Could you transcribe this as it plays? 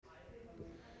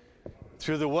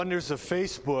Through the wonders of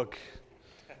Facebook,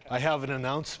 I have an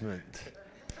announcement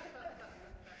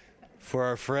for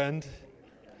our friend,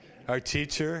 our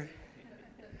teacher.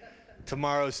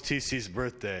 Tomorrow's TC's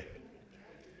birthday.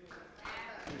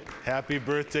 Happy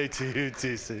birthday to you,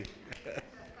 TC.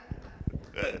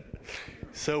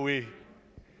 So we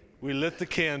lit the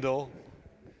candle,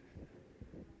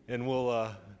 and we'll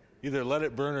either let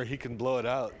it burn or he can blow it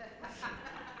out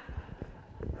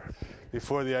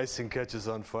before the icing catches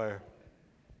on fire.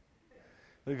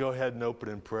 Let me go ahead and open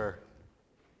in prayer.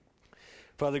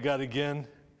 Father God, again,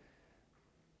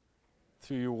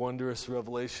 through your wondrous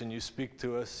revelation, you speak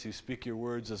to us. You speak your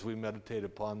words as we meditate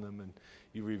upon them, and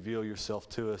you reveal yourself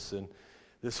to us. And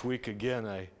this week, again,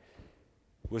 I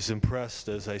was impressed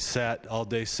as I sat all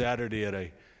day Saturday at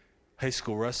a high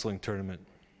school wrestling tournament.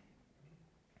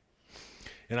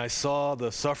 And I saw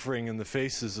the suffering in the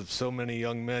faces of so many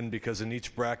young men, because in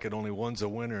each bracket only one's a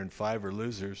winner and 5 are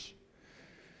losers.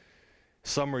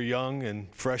 Some are young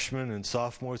and freshmen and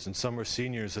sophomores, and some are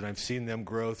seniors, and I've seen them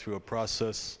grow through a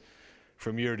process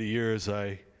from year to year as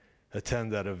I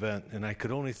attend that event. And I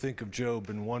could only think of Job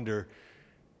and wonder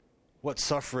what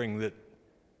suffering that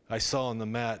I saw on the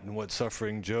mat and what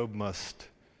suffering Job must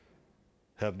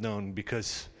have known,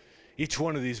 because each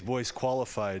one of these boys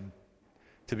qualified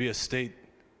to be a state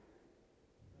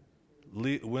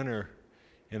winner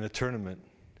in a tournament,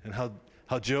 and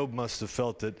how Job must have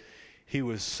felt that he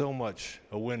was so much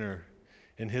a winner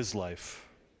in his life.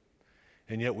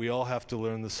 And yet we all have to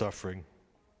learn the suffering.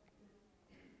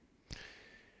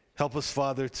 Help us,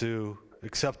 Father, to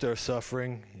accept our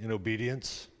suffering in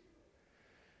obedience.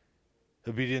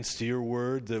 Obedience to your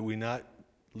word, that we not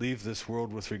leave this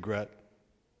world with regret.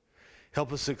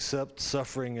 Help us accept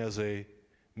suffering as a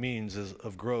means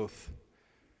of growth,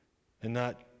 and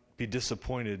not be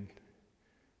disappointed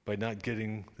by not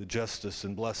getting the justice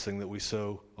and blessing that we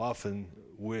so often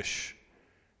wish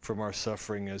from our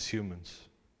suffering as humans.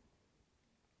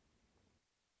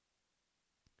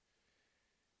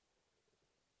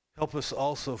 Help us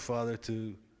also, Father,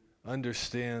 to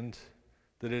understand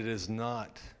that it is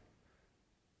not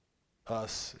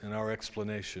us and our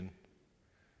explanation,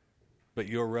 but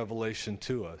your revelation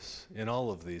to us in all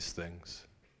of these things,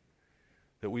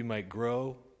 that we might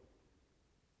grow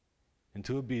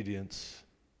into obedience,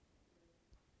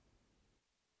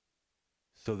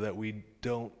 so that we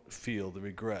don't feel the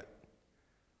regret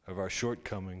of our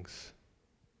shortcomings.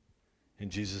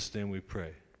 In Jesus' name we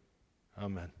pray.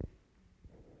 Amen.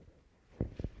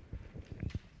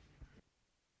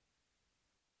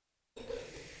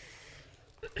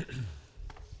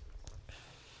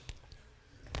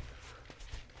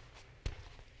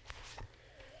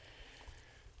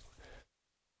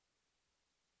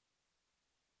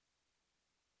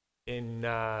 In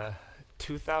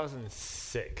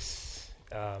 2006,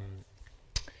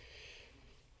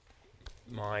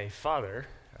 my father,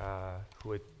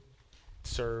 who had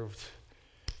served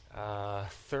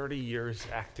 30 years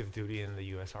active duty in the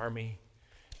U.S. Army,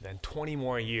 then 20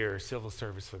 more years civil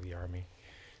service for the Army.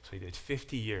 So he did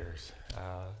 50 years.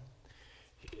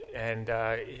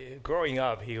 Growing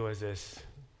up, he was this,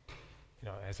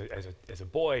 as a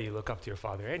boy, you look up to your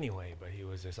father anyway, but he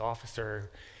was this officer,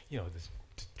 this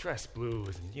dressed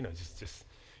blues, and, just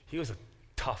he was a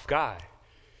tough guy.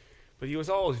 But he was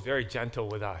always very gentle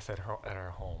with us at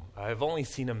our home. I've only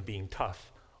seen him being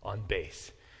tough on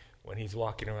base, when he's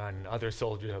walking around and other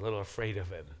soldiers are a little afraid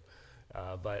of him.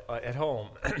 But at home,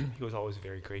 he was always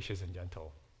very gracious and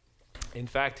gentle. In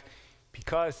fact,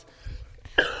 because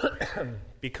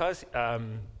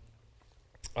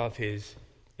of his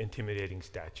intimidating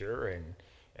stature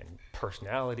and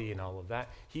personality and all of that,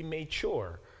 he made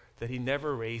sure that he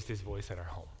never raised his voice at our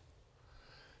home.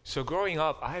 So growing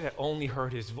up, I had only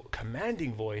heard his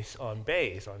commanding voice on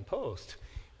base, on post.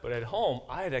 But at home,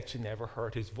 I had actually never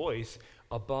heard his voice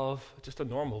above just a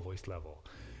normal voice level.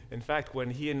 In fact,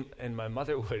 when he and my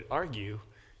mother would argue,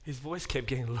 his voice kept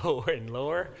getting lower and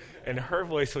lower, and her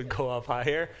voice would go up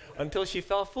higher until she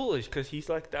felt foolish, because he's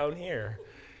like down here.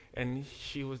 And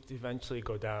she would eventually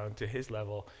go down to his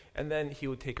level, and then he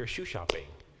would take her shoe shopping.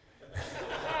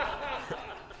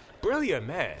 Brilliant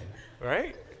man,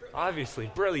 right? Obviously,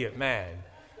 brilliant man.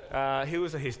 He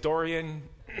was a historian.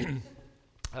 He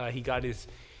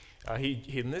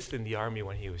enlisted in the Army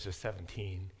when he was just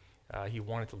 17. He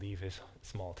wanted to leave his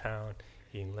small town.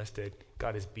 He enlisted,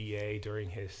 got his BA during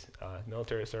his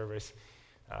military service,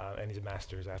 and his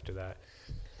master's after that.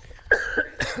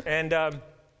 And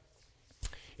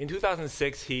in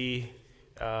 2006, he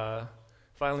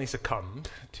finally succumbed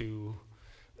to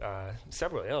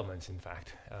several ailments. In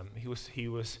fact, he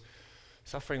was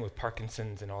suffering with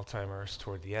Parkinson's and Alzheimer's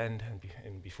toward the end,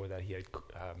 and before that he had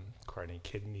chronic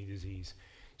kidney disease.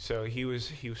 So he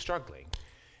was struggling,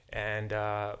 and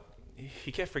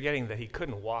he kept forgetting that he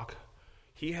couldn't walk.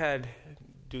 He had,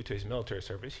 due to his military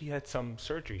service, he had some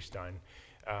surgeries done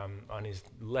on his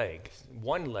leg.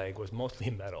 One leg was mostly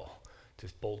metal,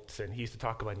 just bolts, and he used to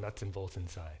talk about nuts and bolts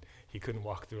inside. He couldn't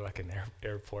walk through like an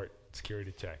airport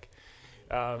security check.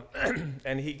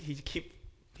 And he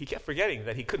kept forgetting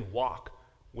that he couldn't walk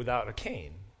without a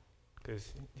cane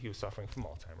because he was suffering from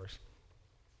Alzheimer's.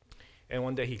 And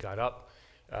one day he got up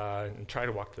and tried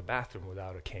to walk to the bathroom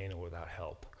without a cane or without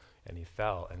help, and he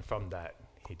fell, and from that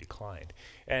he declined.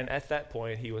 And at that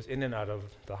point he was in and out of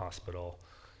the hospital,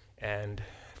 and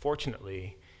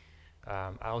fortunately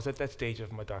I was at that stage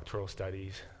of my doctoral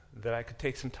studies that I could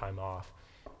take some time off,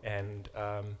 and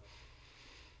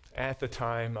at the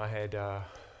time I had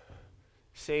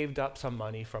saved up some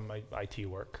money from my IT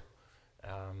work,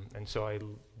 and so I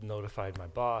notified my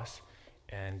boss,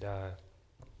 and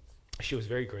she was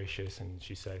very gracious, and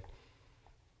she said,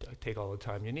 take all the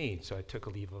time you need. So I took a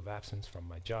leave of absence from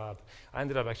my job. I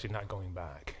ended up actually not going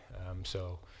back.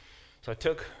 So I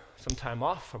took some time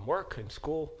off from work and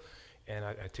school, and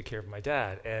I took care of my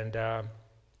dad. And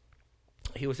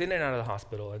he was in and out of the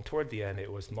hospital, and toward the end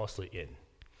it was mostly in.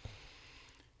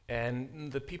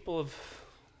 And the people of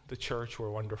the church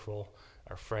were wonderful.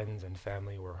 Our friends and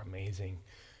family were amazing.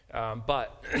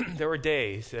 But there were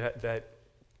days that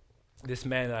this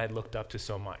man that I had looked up to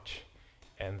so much,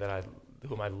 and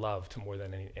whom I loved more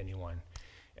than anyone,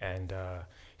 and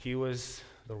he was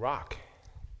the rock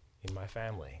in my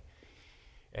family,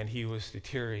 and he was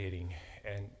deteriorating,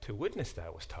 and to witness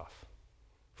that was tough.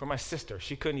 For my sister,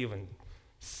 she couldn't even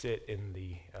sit in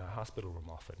the hospital room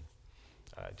often.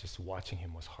 Just watching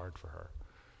him was hard for her.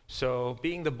 So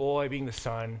being the boy, being the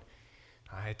son,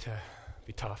 I had to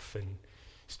be tough and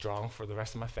strong for the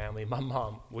rest of my family. My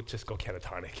mom would just go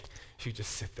catatonic. She would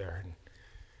just sit there,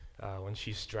 and when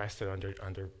she's stressed and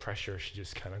under pressure, she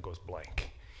just kind of goes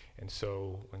blank. And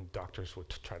so when doctors would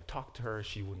try to talk to her,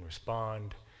 she wouldn't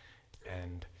respond.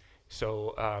 And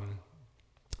so,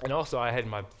 and also I had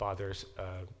my father's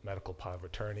medical power of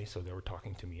attorney, so they were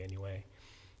talking to me anyway.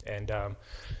 And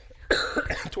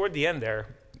toward the end there,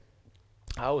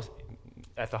 I was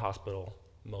at the hospital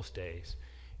most days.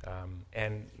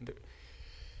 And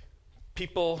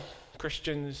people,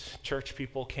 Christians, church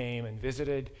people came and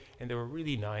visited, and they were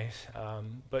really nice.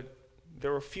 But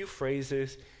there were a few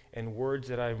phrases and words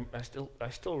that I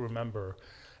still remember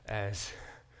as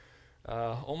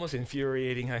almost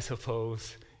infuriating, I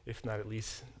suppose, if not at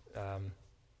least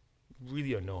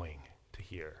really annoying to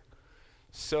hear.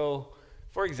 So,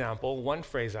 for example, one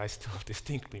phrase I still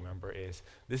distinctly remember is,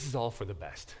 "This is all for the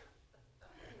best."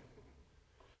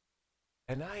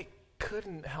 And I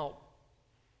couldn't help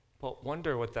but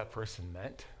wonder what that person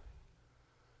meant.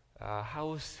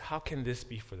 How can this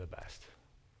be for the best?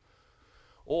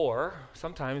 Or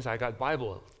sometimes I got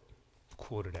Bible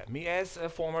quoted at me as a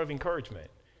form of encouragement.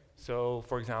 So,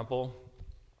 for example,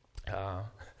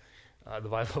 the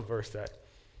Bible verse that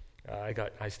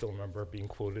I still remember being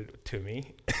quoted to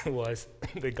me was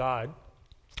that God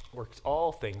works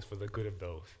all things for the good of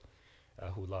those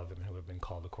who love Him and who have been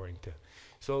called according to.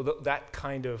 So that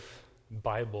kind of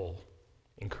Bible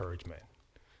encouragement,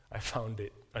 I found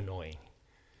it annoying.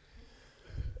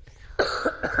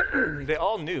 They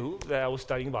all knew that I was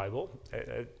studying Bible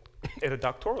at a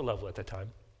doctoral level at the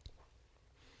time.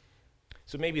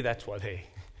 So maybe that's why they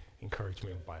encouraged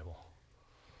me with Bible.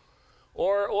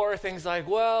 Or things like,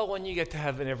 well, when you get to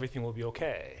heaven, everything will be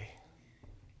okay.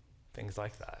 Things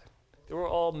like that. They were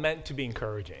all meant to be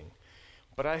encouraging.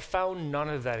 But I found none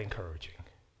of that encouraging.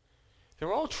 They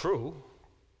were all true.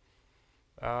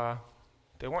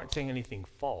 They weren't saying anything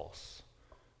false.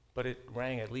 But it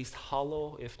rang at least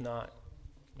hollow, if not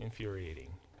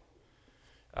infuriating.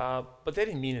 But they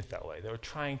didn't mean it that way. They were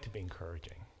trying to be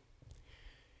encouraging.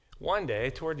 One day,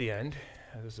 toward the end,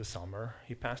 it was the summer,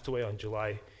 he passed away on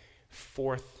July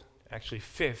 4th, actually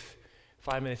 5th,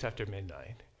 5 minutes after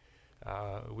midnight.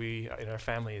 In our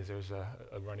family, there's a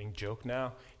running joke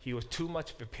now. He was too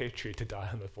much of a patriot to die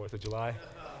on the 4th of July.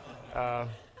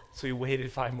 So he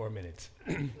waited 5 more minutes.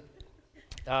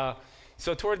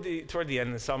 So toward the end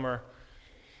of the summer,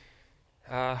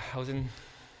 I was in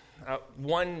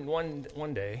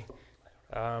one day.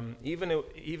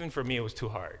 Even for me, it was too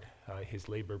hard. His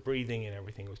labor breathing and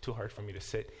everything was too hard for me to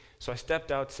sit. So I stepped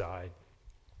outside,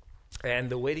 and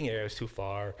the waiting area was too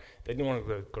far. They didn't want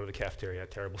to go to the cafeteria.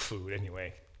 Had terrible food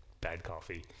anyway, bad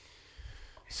coffee.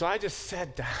 So I just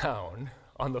sat down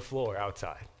on the floor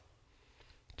outside,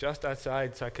 just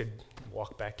outside, so I could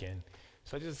walk back in.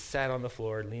 So I just sat on the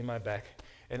floor, leaned my back,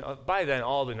 and by then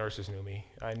all the nurses knew me.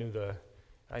 I knew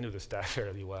the staff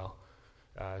fairly well,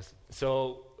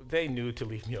 so they knew to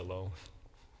leave me alone.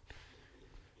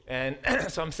 And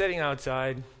so I'm sitting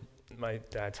outside my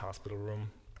dad's hospital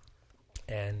room,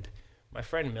 and my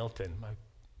friend Milton,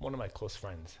 one of my close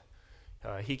friends,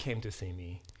 he came to see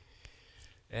me,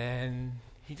 and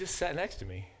he just sat next to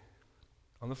me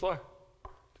on the floor,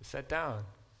 just sat down,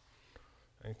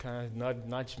 and kind of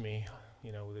nudged me,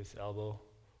 with his elbow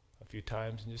a few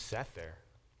times, and just sat there.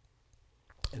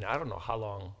 And I don't know how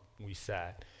long we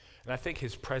sat, and I think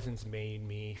his presence made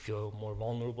me feel more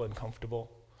vulnerable and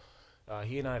comfortable.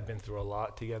 He and I have been through a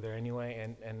lot together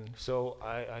anyway, and so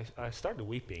I started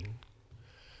weeping,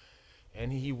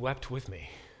 and he wept with me.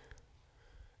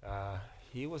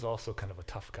 He was also kind of a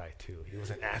tough guy too. He was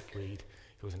an athlete.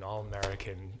 He was an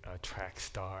All-American track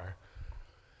star.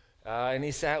 And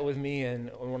he sat with me, and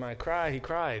when I cried, he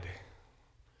cried.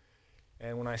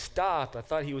 And when I stopped, I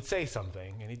thought he would say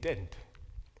something, and he didn't.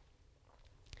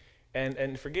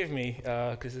 And forgive me,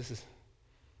 because this is...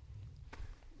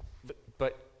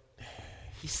 But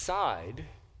he sighed,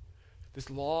 this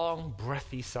long,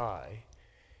 breathy sigh.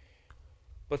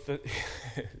 But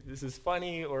this is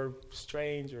funny or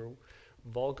strange or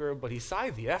vulgar, but he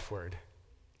sighed the F word.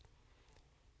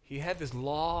 He had this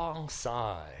long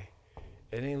sigh,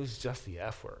 and it was just the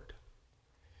F word.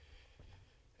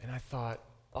 And I thought,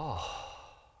 oh,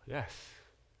 yes,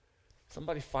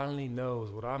 somebody finally knows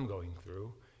what I'm going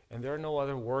through, and there are no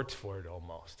other words for it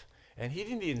almost. And he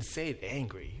didn't even say it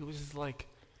angry. He was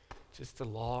just a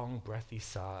long, breathy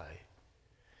sigh.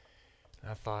 And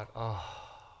I thought, oh,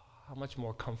 how much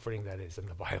more comforting that is in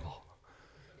the Bible.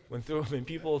 When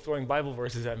people throwing Bible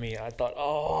verses at me, I thought,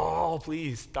 oh,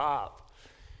 please stop.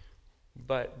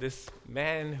 But this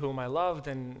man whom I loved,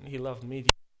 and he loved me,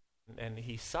 and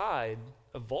he sighed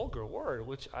a vulgar word,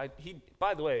 which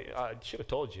by the way, I should have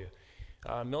told you.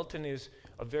 Milton is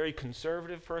a very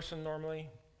conservative person normally.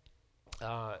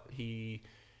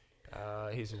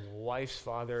 His wife's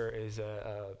father is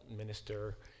a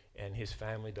minister, and his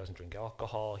family doesn't drink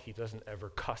alcohol. He doesn't ever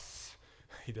cuss.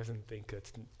 He doesn't think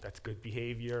that's good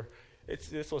behavior.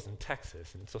 This was in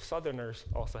Texas, and so Southerners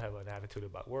also have an attitude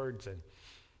about words and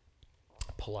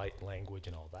polite language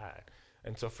and all that.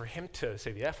 And so for him to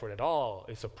say the F word at all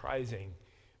is surprising,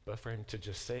 but for him to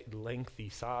just say lengthy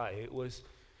sigh, it was...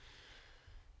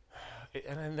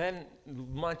 And then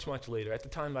much, much later, at the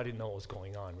time I didn't know what was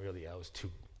going on, really. I was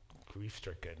too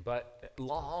grief-stricken. But a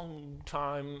long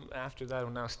time after that,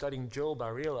 when I was studying Job, I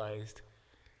realized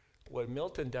what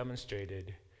Milton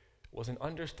demonstrated was an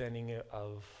understanding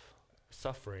of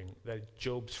suffering that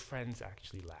Job's friends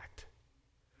actually lacked.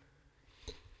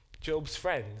 Job's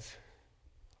friends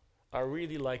are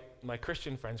really like my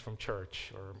Christian friends from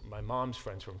church or my mom's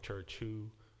friends from church who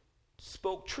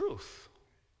spoke truth.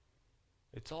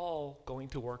 It's all going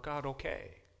to work out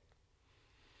okay.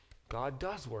 God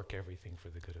does work everything for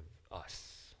the good of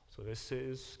us. So this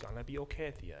is going to be okay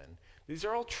at the end. These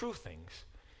are all true things.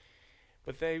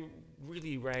 But they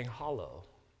really rang hollow.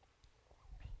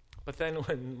 But then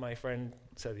when my friend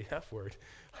said the F word,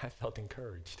 I felt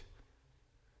encouraged.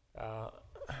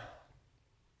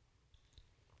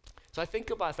 So I think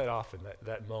about that often,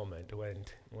 that moment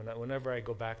whenever I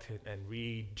go back to and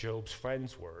read Job's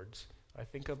friends' words, I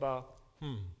think about,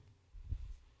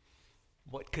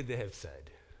 what could they have said?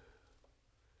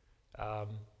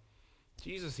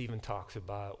 Jesus even talks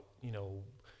about,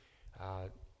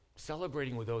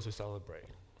 celebrating with those who celebrate,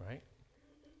 right?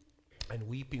 And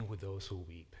weeping with those who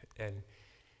weep. And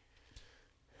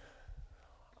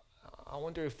I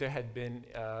wonder if there had been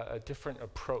a different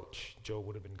approach, Job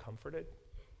would have been comforted.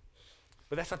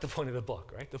 But that's not the point of the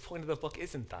book, right? The point of the book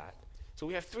isn't that. So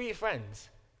we have three friends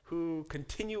who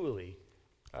continually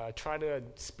try to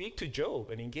speak to Job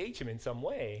and engage him in some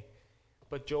way,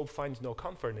 but Job finds no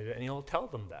comfort in it, and he'll tell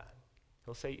them that.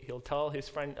 He'll tell his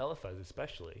friend Eliphaz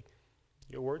especially,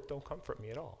 your words don't comfort me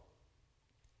at all.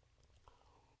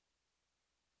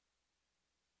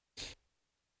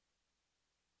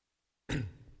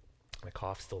 My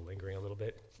cough's still lingering a little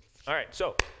bit. All right,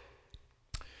 so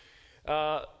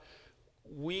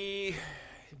we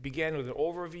began with an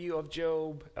overview of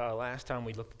Job. Last time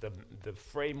we looked at the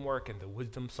framework and the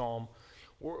wisdom psalm.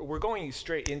 We're going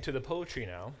straight into the poetry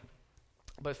now.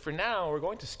 But for now, we're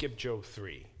going to skip Job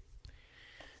 3.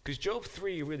 Because Job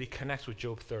 3 really connects with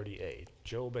Job 38.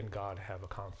 Job and God have a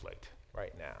conflict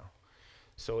right now.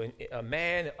 So a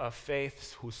man of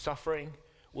faith who's suffering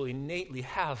will innately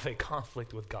have a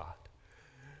conflict with God.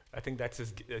 I think that's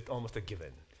almost a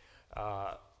given.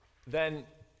 Then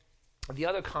the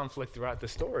other conflict throughout the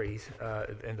stories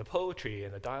and the poetry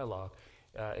and the dialogue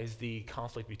is the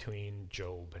conflict between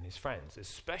Job and his friends,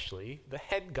 especially the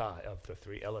head guy of the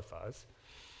three, Eliphaz.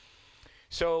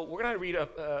 So we're going to read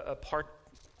a part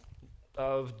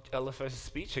of Eliphaz's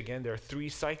speech. Again, there are 3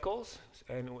 cycles,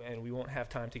 and we won't have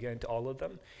time to get into all of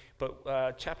them.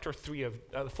 But chapter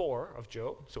 4 of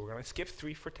Job, so we're going to skip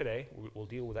 3 for today. We'll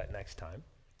deal with that next time.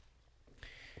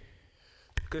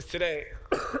 Because today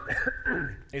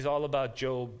is all about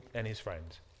Job and his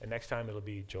friends. And next time it'll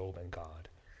be Job and God.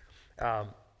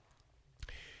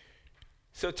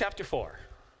 So chapter 4.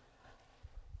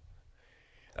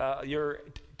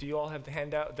 Do you all have the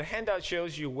handout? The handout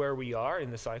shows you where we are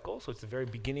in the cycle. So it's the very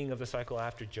beginning of the cycle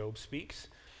after Job speaks.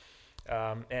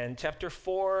 And chapter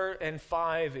 4 and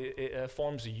 5 it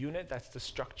forms a unit. That's the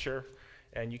structure.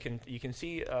 And you can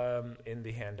see in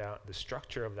the handout the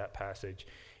structure of that passage.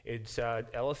 It's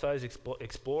Eliphaz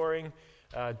exploring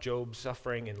Job's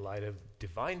suffering in light of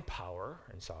divine power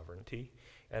and sovereignty.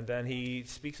 And then he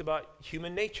speaks about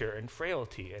human nature and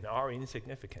frailty and our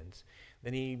insignificance.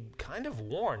 Then he kind of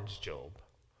warns Job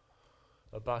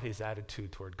about his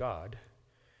attitude toward God.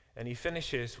 And he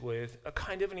finishes with a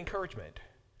kind of an encouragement.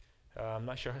 I'm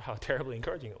not sure how terribly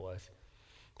encouraging it was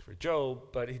for Job,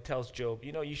 but he tells Job,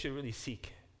 you should really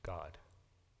seek God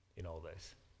in all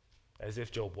this, as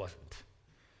if Job wasn't.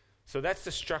 So that's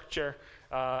the structure,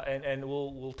 and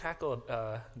we'll tackle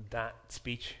that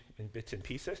speech in bits and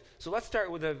pieces. So let's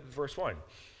start with verse 1.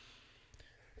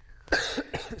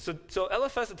 So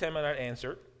Eliphaz the Temanite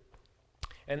answered,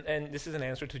 and this is an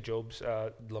answer to Job's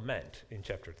lament in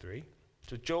chapter 3.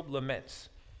 So Job laments.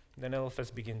 Then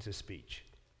Eliphaz begins his speech.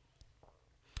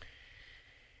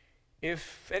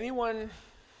 If anyone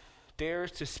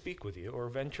dares to speak with you or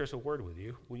ventures a word with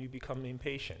you, will you become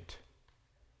impatient?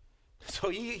 So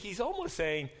he's almost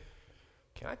saying,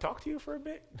 can I talk to you for a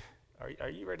bit? Are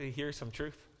you ready to hear some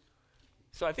truth?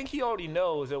 So I think he already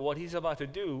knows that what he's about to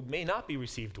do may not be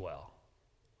received well.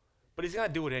 But he's going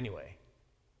to do it anyway.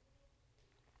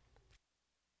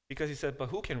 Because he said, but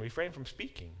who can refrain from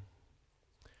speaking?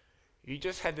 You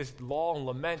just had this long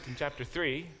lament in chapter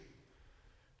 3,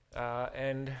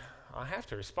 and I have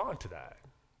to respond to that.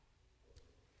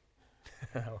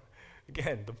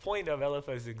 Again, the point of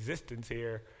Eliphaz's existence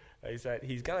here is that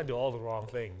he's going to do all the wrong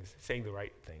things, saying the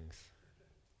right things.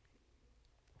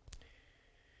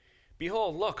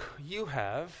 Behold, look, you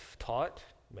have taught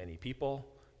many people,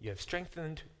 you have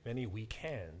strengthened many weak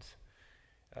hands.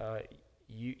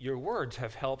 Your words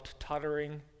have helped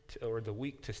tottering or the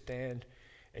weak to stand,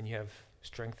 and you have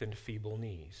strengthened feeble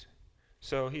knees.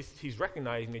 So he's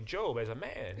recognizing that Job, as a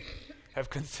man, have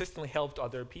consistently helped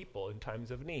other people in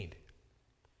times of need,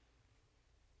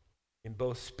 in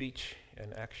both speech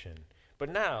and action. But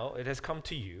now it has come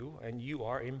to you, and you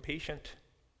are impatient.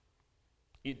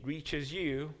 It reaches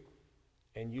you,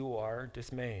 and you are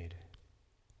dismayed.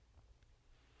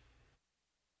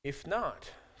 If not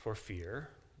for fear,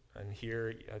 and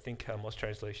here I think most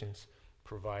translations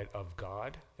provide of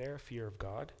God there, fear of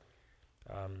God.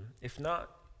 If not,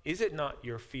 is it not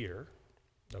your fear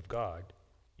of God,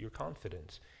 your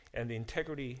confidence, and the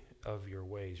integrity of your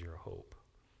ways, your hope?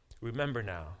 Remember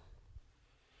now,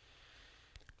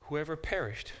 whoever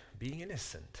perished being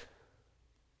innocent,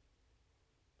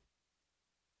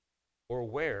 or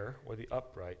where were the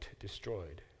upright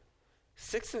destroyed?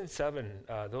 6 and 7,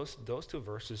 those 2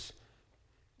 verses,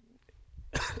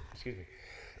 excuse me,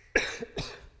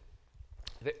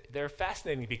 they're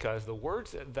fascinating because the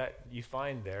words that you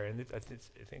find there, and I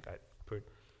think I put,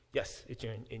 yes, it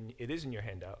is in your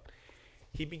handout.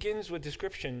 He begins with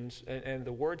descriptions, and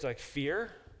the words like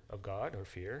fear of God, or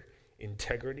fear,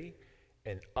 integrity,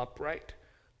 and upright.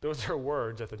 Those are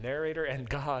words that the narrator and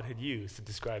God had used to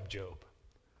describe Job.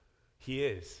 He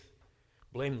is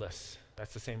blameless.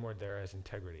 That's the same word there as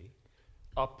integrity.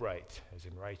 Upright, as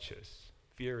in righteous.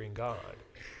 Fearing God.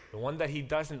 The one that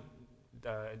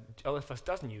Eliphaz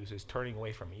doesn't use is turning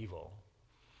away from evil.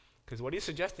 Because what he's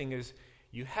suggesting is,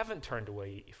 you haven't turned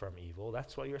away from evil,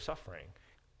 that's why you're suffering.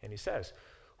 And he says,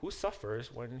 who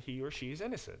suffers when he or she is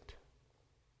innocent?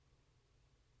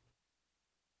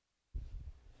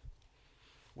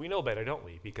 We know better, don't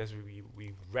we? Because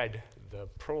we read the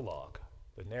prologue,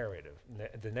 the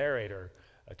narrator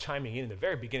chiming in the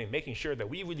very beginning, making sure that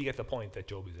we really get the point that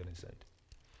Job is innocent.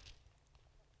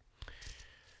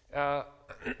 And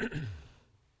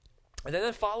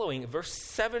then following, verse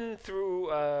 7 through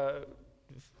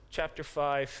chapter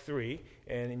 5:3,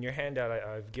 and in your handout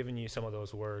I've given you some of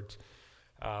those words.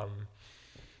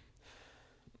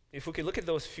 If we could look at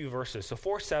those few verses. So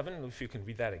 4:7, if you can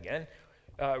read that again.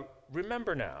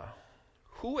 Remember now,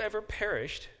 whoever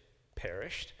perished,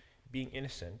 being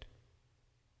innocent,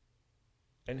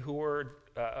 and who were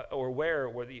or where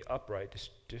were the upright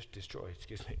destroyed?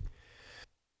 Excuse me.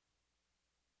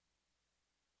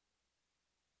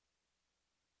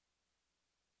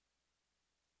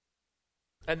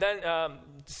 And then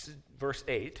verse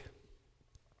 8,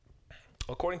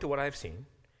 according to what I have seen,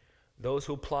 those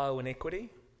who plow iniquity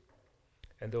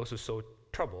and those who sow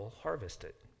trouble harvest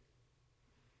it.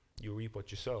 You reap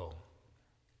what you sow.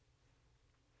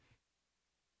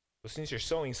 So since you're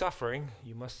sowing suffering,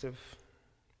 you must have,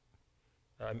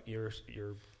 you're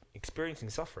experiencing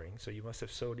suffering, so you must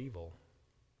have sowed evil.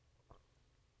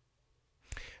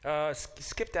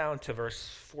 Skip down to verse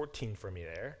 14 for me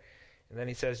there. And then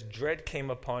he says, dread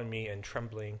came upon me and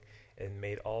trembling and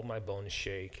made all my bones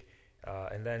shake.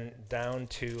 And then down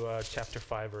to chapter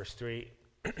 5, verse 3.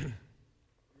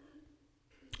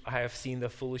 I have seen the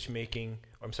foolish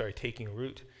taking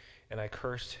root, and I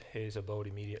cursed his abode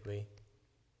immediately.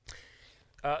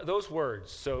 Those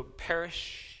words, so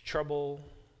perish, trouble,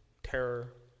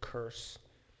 terror, curse,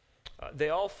 they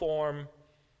all form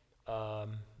a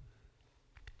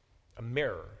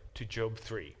mirror to Job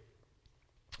 3.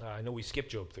 I know we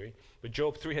skipped Job 3, but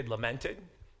Job 3 had lamented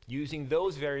using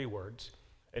those very words,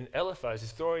 and Eliphaz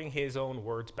is throwing his own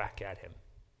words back at him.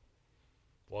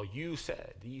 Well, you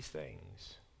said these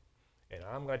things, and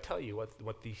I'm going to tell you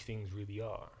what these things really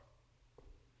are.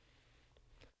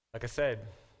 Like I said,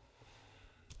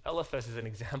 Eliphaz is an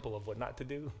example of what not to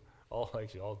do. All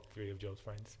three of Job's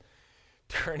friends.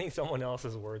 Turning someone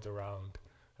else's words around.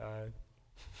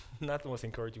 Not the most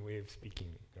encouraging way of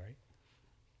speaking, right?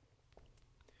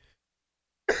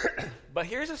 But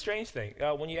here's a strange thing.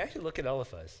 When you actually look at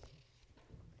Eliphaz,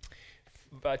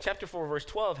 chapter 4, verse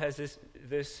 12 has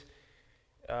this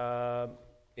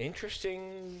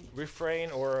interesting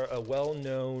refrain or a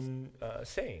well-known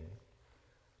saying.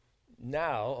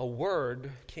 Now a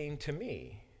word came to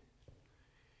me.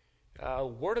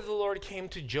 Word of the Lord came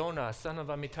to Jonah, son of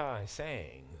Amittai,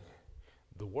 saying,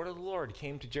 the word of the Lord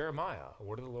came to Jeremiah. The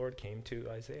word of the Lord came to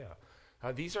Isaiah.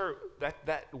 These are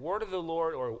that word of the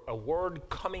Lord, or a word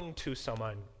coming to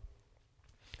someone,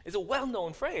 is a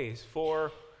well-known phrase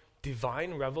for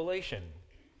divine revelation.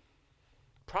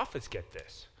 Prophets get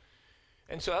this.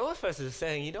 And so Eliphaz is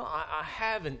saying, I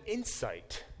have an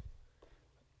insight.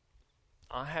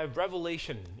 I have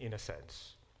revelation, in a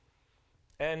sense.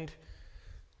 And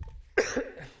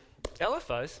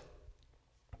Eliphaz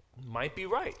might be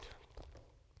right.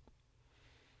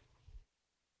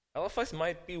 Eliphaz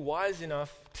might be wise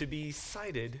enough to be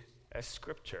cited as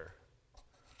scripture.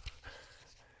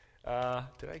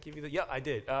 Did I give you the? Yeah, I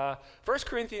did. 1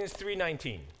 Corinthians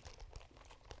 3:19.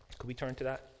 Could we turn to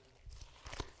that?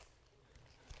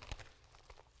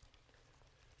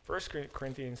 1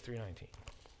 Corinthians 3:19.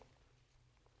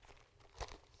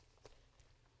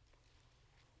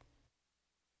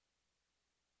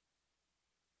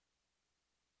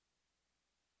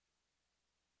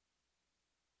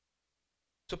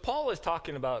 So Paul is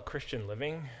talking about Christian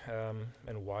living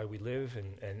and why we live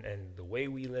and the way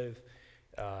we live,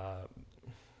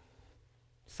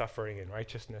 suffering and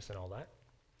righteousness and all that.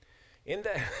 In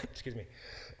that, excuse me,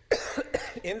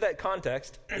 in that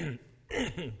context,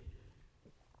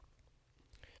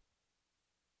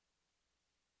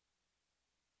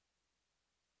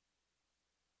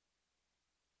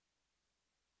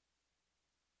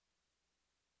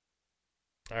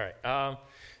 all right.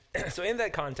 So in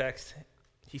that context,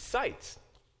 he cites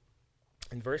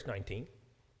in verse 19,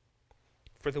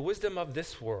 for the wisdom of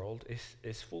this world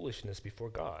is foolishness before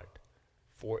God,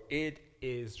 for it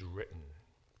is written.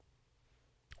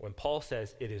 When Paul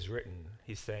says it is written,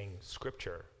 he's saying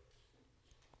scripture.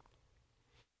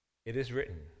 It is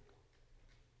written.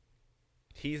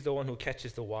 He's the one who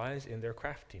catches the wise in their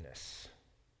craftiness.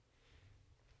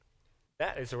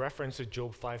 That is a reference to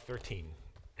Job 5:13.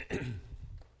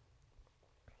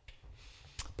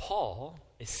 Paul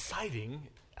is citing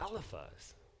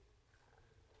Eliphaz.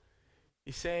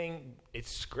 He's saying it's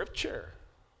scripture.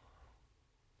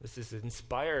 This is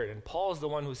inspired. And Paul's the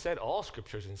one who said all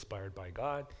scripture is inspired by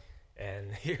God.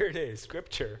 And here it is,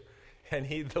 scripture. And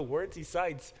the words he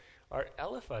cites are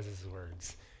Eliphaz's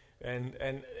words. And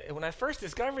when I first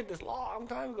discovered this long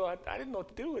time ago, I didn't know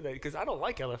what to do with it because I don't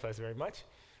like Eliphaz very much.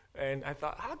 And I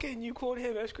thought, how can you quote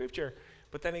him as scripture?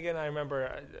 But then again, I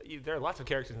remember there are lots of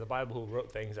characters in the Bible who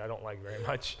wrote things I don't like very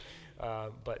much.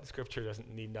 But scripture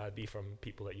need not be from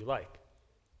people that you like.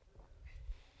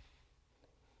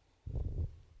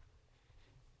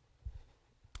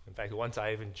 In fact, once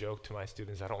I even joked to my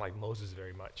students, I don't like Moses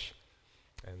very much.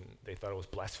 And they thought it was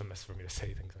blasphemous for me to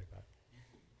say things like that.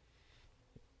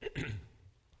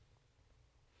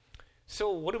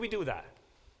 So what do we do with that?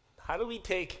 How do we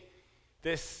take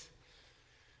this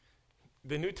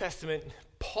the New Testament,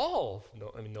 Paul,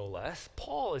 no less,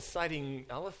 Paul is citing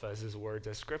Eliphaz's words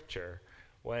as scripture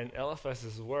when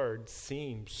Eliphaz's words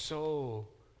seem so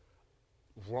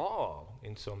wrong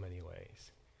in so many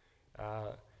ways.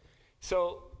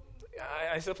 So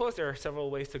I suppose there are several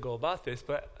ways to go about this,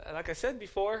 but like I said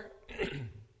before,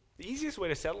 the easiest way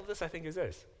to settle this, I think, is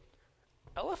this.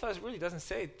 Eliphaz really doesn't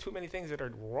say too many things that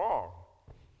are wrong.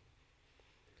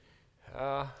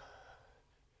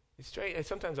 It's straight.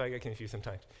 Sometimes I get confused.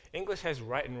 Sometimes English has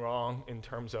right and wrong in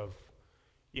terms of,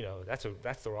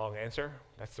 that's the wrong answer.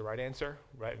 That's the right answer,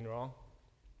 right and wrong.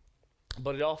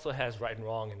 But it also has right and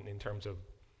wrong in terms of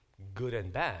good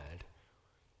and bad.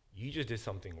 You just did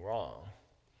something wrong,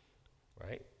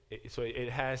 right? So it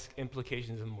has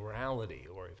implications in morality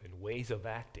or in ways of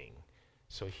acting.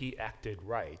 So he acted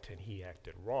right and he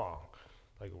acted wrong.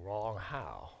 Like, wrong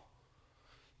how?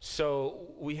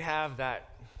 So we have that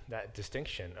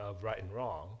distinction of right and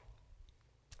wrong.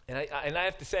 And I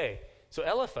have to say, so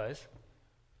Eliphaz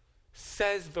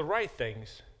says the right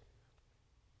things,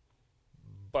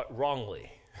 but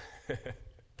wrongly.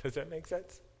 Does that make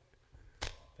sense?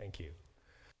 Thank you.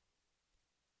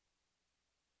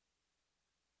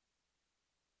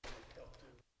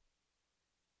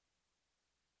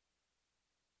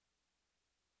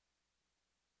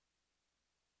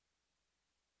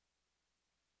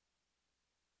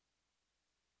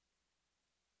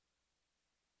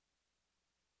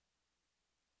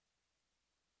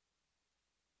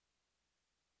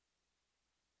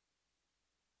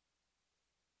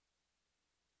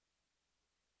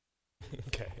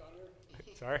 Okay.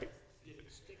 Sorry?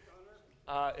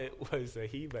 It was a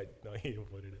he, but no, he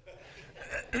didn't put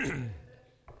it.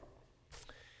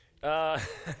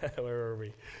 Where were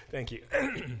we? Thank you.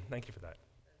 Thank you for that.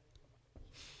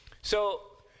 So,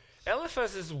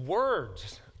 Eliphaz's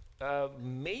words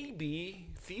may be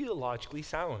theologically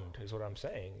sound, is what I'm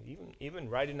saying. Even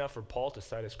right enough for Paul to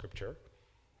cite a scripture.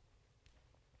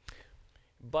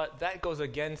 But that goes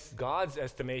against God's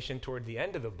estimation toward the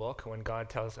end of the book when God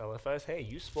tells Eliphaz, hey,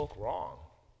 you spoke wrong.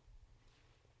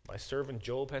 My servant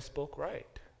Job has spoke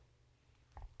right.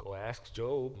 Go ask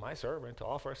Job, my servant, to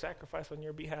offer a sacrifice on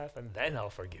your behalf, and then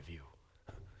I'll forgive you.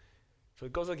 So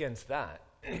it goes against that.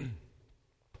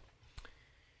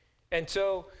 And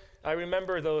so I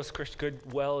remember those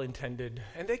good, well-intended,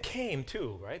 and they came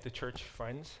too, right? The church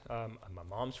friends, my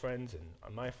mom's friends,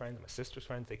 and my friends, my sister's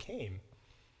friends, they came.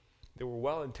 They were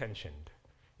well-intentioned,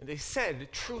 and they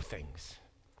said true things,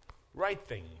 right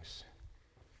things,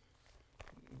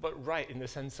 but right in the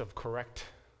sense of correct,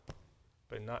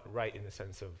 but not right in the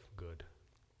sense of good.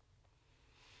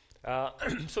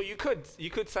 So you could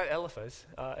cite Eliphaz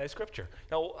as scripture.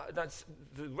 Now, that's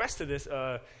the rest of this.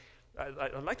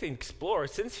 I'd like to explore,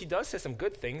 since he does say some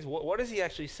good things. What does he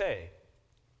actually say?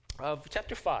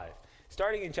 Chapter 5,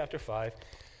 starting in chapter 5.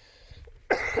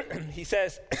 He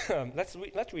says, let's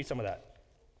read some of that.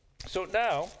 So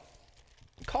now,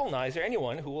 call now, is there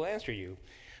anyone who will answer you?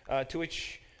 To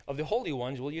which of the holy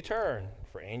ones will you turn?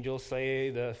 For angels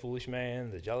slay the foolish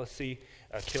man, the jealousy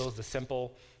kills the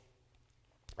simple.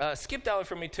 Skip down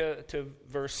for me to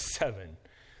verse 7,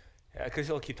 because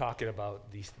he'll keep talking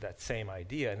about that same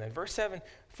idea. And then verse 7,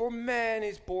 for man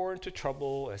is born to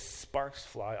trouble as sparks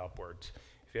fly upwards.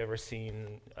 If you've ever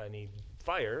seen any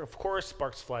fire, of course,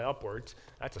 sparks fly upwards.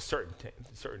 That's a certain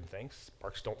thing.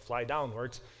 Sparks don't fly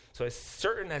downwards. So as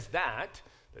certain as that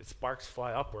sparks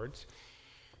fly upwards,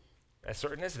 as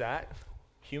certain as that,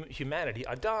 humanity,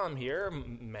 Adam here,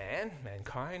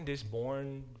 mankind is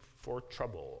born for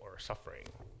trouble or suffering.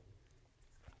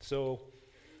 So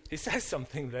he says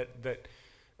something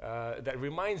that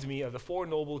reminds me of the Four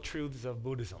Noble Truths of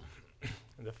Buddhism.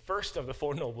 And the first of the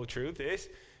Four Noble Truths is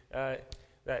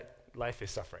that life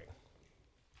is suffering.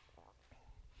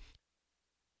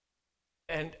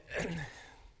 And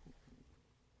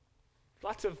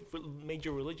lots of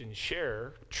major religions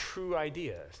share true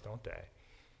ideas, don't they?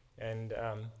 And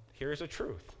here's a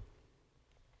truth.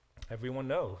 Everyone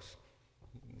knows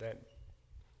that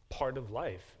part of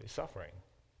life is suffering.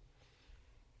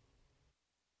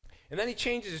 And then he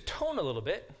changes his tone a little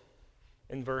bit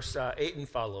in verse 8 and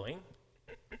following.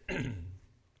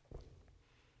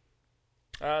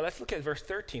 Let's look at verse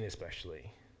 13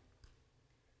 especially.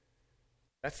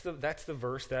 That's the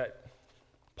verse that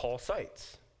Paul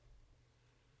cites.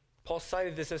 Paul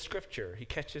cited this as scripture. He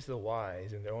catches the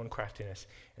wise in their own craftiness,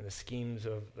 and the schemes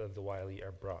of the wily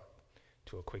are brought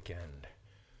to a quick end.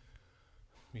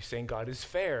 He's saying God is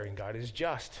fair and God is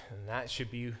just, and that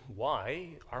should be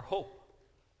why our hope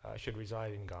should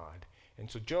reside in God. And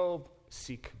so Job,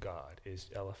 seek God,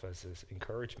 is Eliphaz's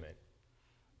encouragement.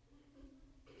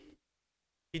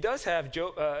 He does have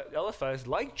Eliphaz,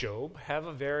 like Job, have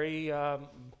a very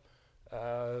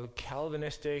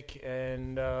Calvinistic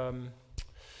and,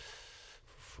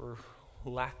 for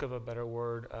lack of a better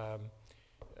word,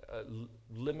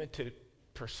 limited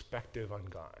perspective on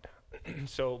God.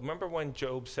 So remember when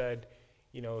Job said,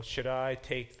 should I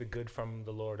take the good from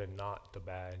the Lord and not the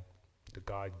bad? The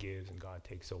God gives and God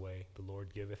takes away. The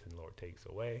Lord giveth and the Lord takes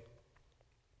away.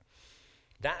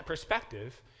 That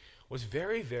perspective was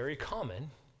very, very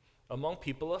common among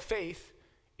people of faith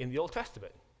in the Old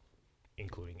Testament,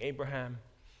 including Abraham.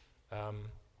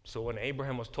 So when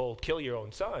Abraham was told, kill your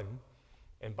own son,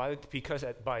 and because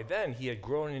by then he had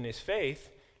grown in his faith,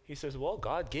 he says, well,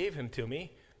 God gave him to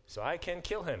me, so I can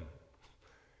kill him.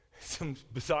 Seems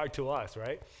bizarre to us,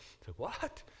 right? It's like,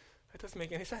 what? That doesn't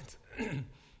make any sense.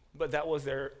 But that was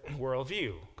their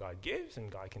worldview. God gives and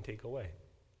God can take away.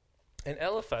 And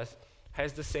Eliphaz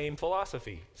has the same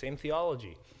philosophy, same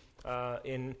theology.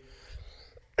 In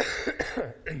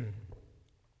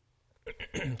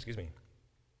excuse me.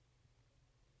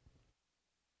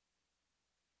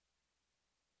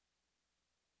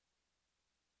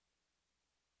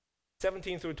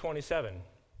 (17 through 27).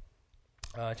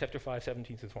 Chapter 5,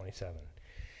 17 through 27.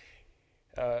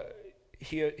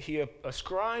 He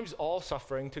ascribes all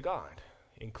suffering to God,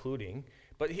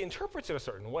 but he interprets it a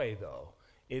certain way, though.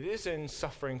 It isn't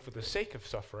suffering for the sake of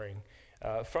suffering.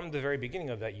 From the very beginning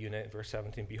of that unit, verse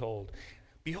 17,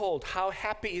 behold, how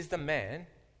happy is the man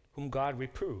whom God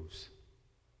reproves.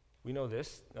 We know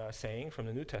this saying from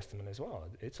the New Testament as well.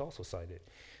 It's also cited.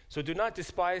 So do not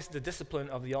despise the discipline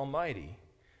of the Almighty,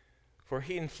 for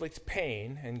he inflicts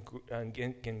pain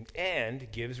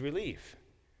and gives relief.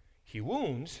 He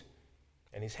wounds,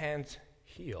 and his hands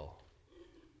heal.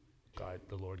 God,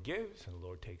 the Lord gives, and the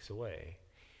Lord takes away.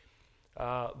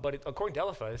 But according to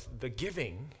Eliphaz, the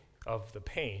giving of the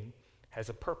pain has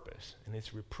a purpose, and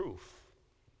it's reproof,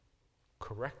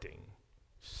 correcting.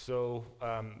 So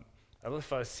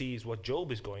Eliphaz sees what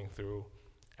Job is going through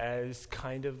as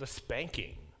kind of a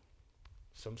spanking,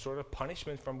 some sort of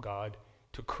punishment from God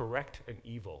to correct an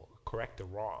evil, correct the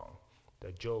wrong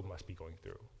that Job must be going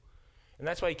through. And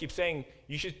that's why he keeps saying,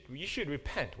 you should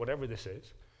repent, whatever this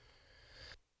is.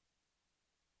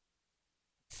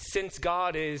 Since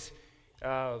God is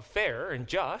fair and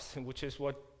just, which is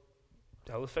what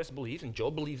Eliphaz believes, and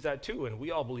Job believes that too, and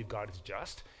we all believe God is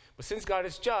just. But since God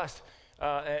is just,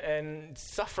 and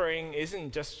suffering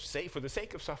isn't just for the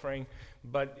sake of suffering,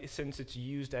 but since it's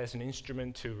used as an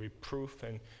instrument to reproof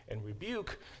and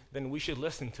rebuke, then we should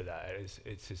listen to that.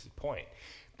 It's his point.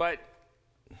 But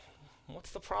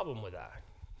what's the problem with that?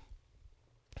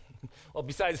 Well,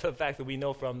 besides the fact that we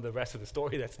know from the rest of the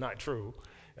story that's not true.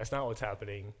 That's not what's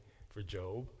happening for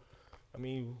Job. I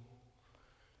mean,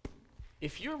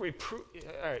 if you're all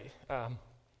right,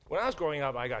 when I was growing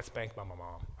up, I got spanked by my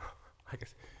mom.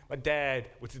 My dad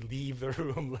would leave the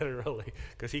room literally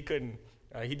because he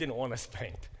didn't want us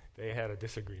spanked. They had a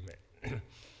disagreement.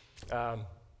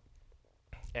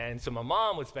 And so my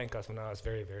mom would spank us when I was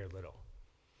very, very little.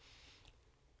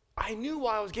 I knew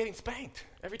why I was getting spanked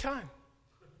every time.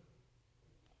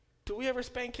 Do we ever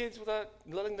spank kids without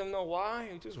letting them know why?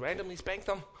 We just randomly spank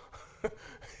them?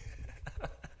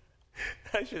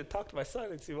 I should have talked to my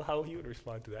son and see how he would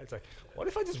respond to that. It's like, what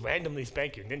if I just randomly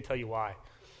spank you and didn't tell you why?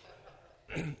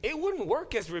 It wouldn't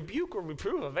work as rebuke or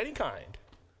reproof of any kind.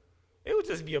 It would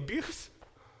just be abuse.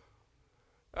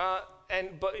 But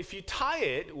if you tie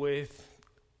it with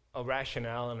a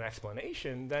rationale and an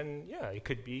explanation, then yeah, it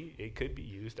could be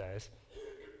used as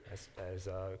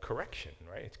correction,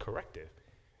 right? It's corrective.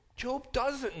 Job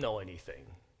doesn't know anything.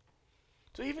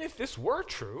 So even if this were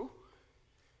true,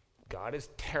 God is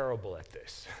terrible at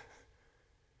this.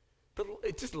 But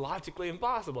it's just logically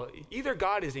impossible. Either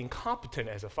God is incompetent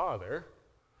as a father,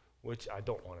 which I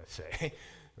don't want to say,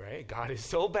 right? God is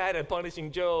so bad at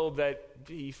punishing Job that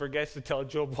he forgets to tell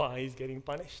Job why he's getting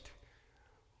punished.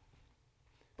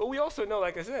 But we also know,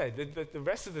 like I said, that the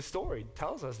rest of the story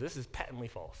tells us this is patently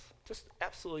false. Just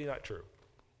absolutely not true.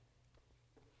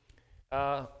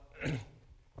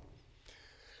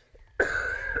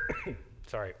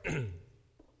 Sorry.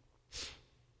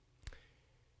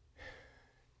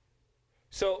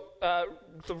 So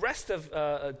the rest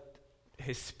of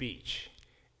his speech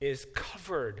is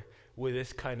covered with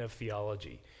this kind of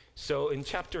theology. So in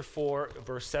chapter 4,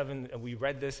 verse 7, we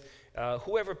read this,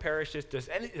 whoever perishes, does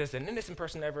an innocent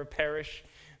person ever perish?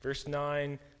 Verse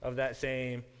 9 of that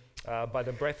same, by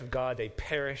the breath of God they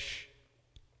perish.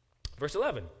 Verse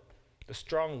 11, the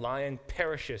strong lion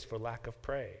perishes for lack of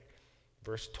prey.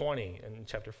 Verse 20 in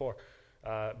chapter 4,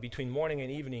 between morning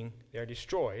and evening, they're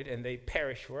destroyed and they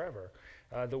perish forever.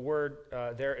 The word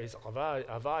there is avad.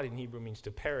 Avad in Hebrew means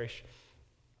to perish.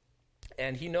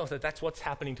 And he knows that that's what's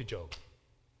happening to Job.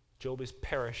 Job is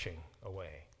perishing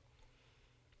away.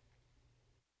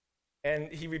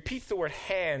 And he repeats the word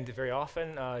hand very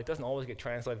often. It doesn't always get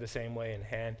translated the same way in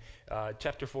hand.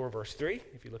 Chapter 4, verse 3,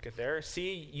 if you look at there,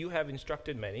 see, you have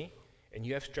instructed many, and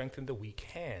you have strengthened the weak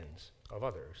hands of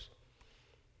others.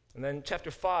 And then chapter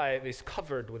 5 is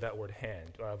covered with that word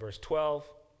hand. Verse 12,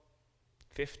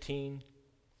 15,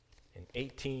 and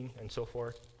 18, and so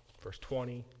forth. Verse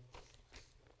 20.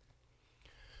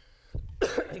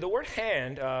 The word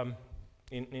hand,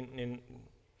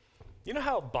 you know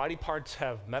how body parts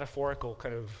have metaphorical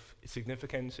kind of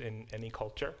significance in any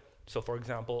culture? So, for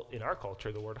example, in our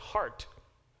culture, the word heart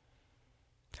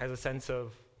has a sense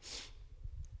of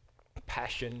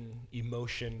passion,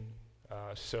 emotion.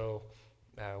 So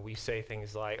we say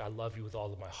things like, I love you with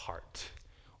all of my heart,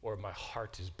 or my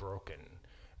heart is broken.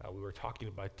 We were talking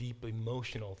about deep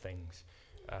emotional things.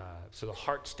 So the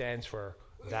heart stands for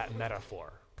that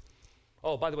metaphor.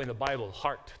 Oh, by the way, in the Bible,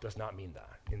 heart does not mean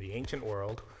that. In the ancient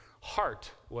world, heart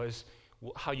was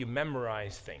how you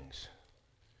memorize things.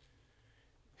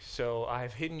 So I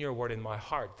have hidden your word in my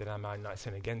heart that I might not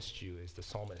sin against you, is the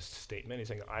psalmist's statement. He's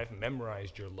saying, I've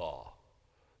memorized your law,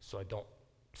 so I don't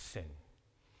sin.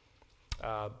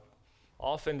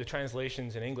 Often the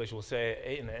translations in English will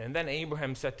say, and then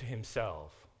Abraham said to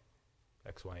himself,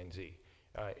 X, Y, and Z.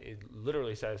 It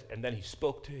literally says, and then he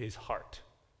spoke to his heart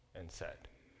and said.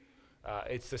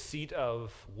 It's the seat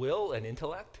of will and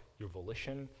intellect, your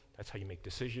volition. That's how you make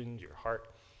decisions, your heart.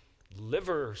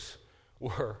 Livers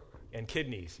were, and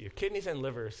kidneys. Your kidneys and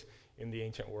livers in the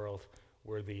ancient world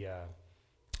were the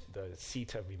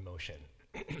seat of emotion.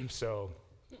 So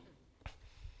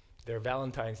their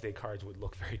Valentine's Day cards would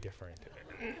look very different.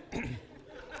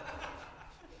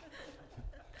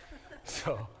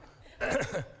 So,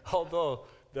 although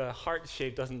the heart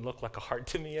shape doesn't look like a heart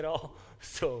to me at all,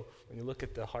 so when you look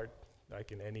at the heart,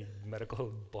 like in any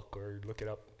medical book or look it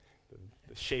up,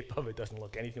 the shape of it doesn't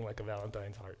look anything like a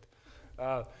Valentine's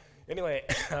heart. Anyway,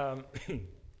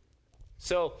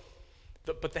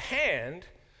 but the hand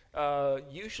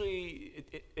usually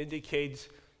it indicates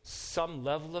some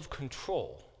level of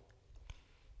control.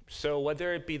 So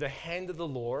whether it be the hand of the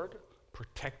Lord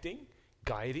protecting,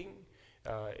 guiding,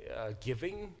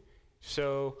 giving,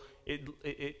 so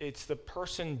it's the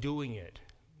person doing it.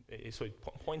 So it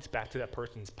points back to that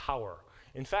person's power.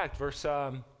 In fact, verse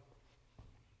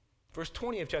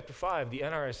 20 of chapter 5, the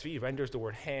NRSV renders the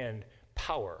word hand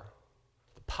power,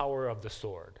 the power of the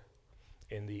sword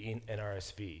in the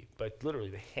NRSV, but literally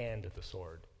the hand of the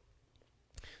sword.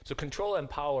 So control and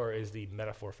power is the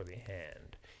metaphor for the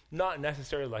hand. Not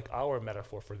necessarily like our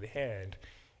metaphor for the hand.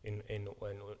 In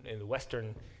the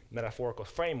Western metaphorical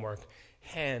framework,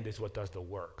 hand is what does the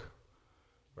work,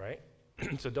 right?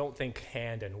 So don't think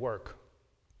hand and work.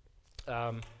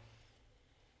 Yes,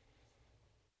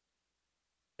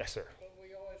 sir. But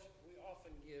we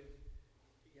often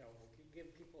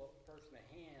give people a person a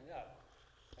hand up,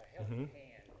 a helping hand.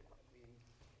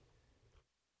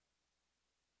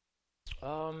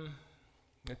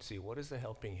 Let's see. What is the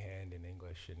helping hand in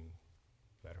English in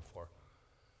metaphor?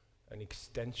 An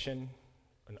extension,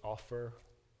 an offer,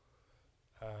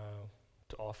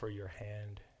 to offer your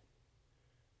hand.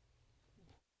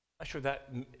 I'm not sure that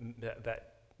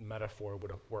metaphor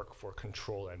would work for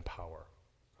control and power.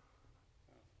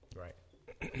 Right.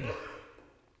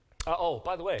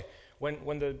 By the way,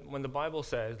 when the Bible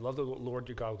says, love the Lord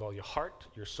your God with all your heart,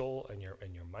 your soul, and your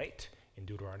might in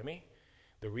Deuteronomy,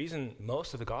 the reason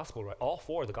most of the gospel, all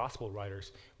four of the gospel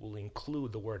writers will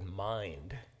include the word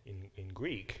mind in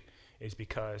Greek is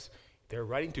because they're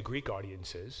writing to Greek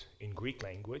audiences in Greek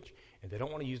language, and they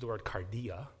don't want to use the word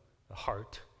cardia, the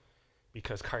heart,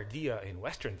 because cardia in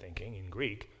Western thinking, in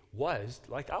Greek, was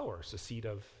like ours, the seat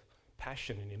of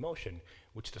passion and emotion,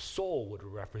 which the soul would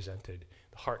have represented,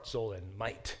 the heart, soul, and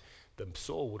might. The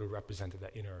soul would have represented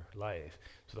that inner life.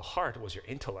 So the heart was your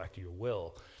intellect, your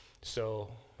will. So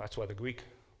that's why the Greek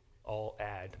all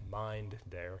add mind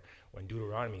there. When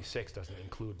Deuteronomy 6 doesn't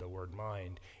include the word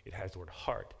mind, it has the word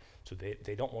heart. So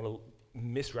they don't want to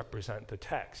misrepresent the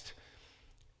text.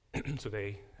 So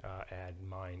they add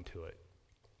mind to it.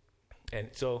 And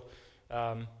so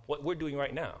what we're doing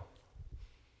right now,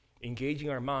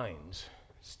 engaging our minds,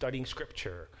 studying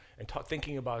Scripture, and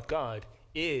thinking about God,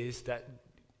 is that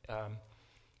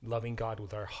loving God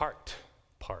with our heart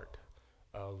part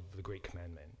of the Great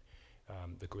Commandment,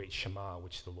 the Great Shema,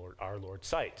 which our Lord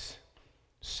cites.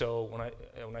 So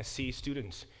when I see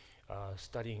students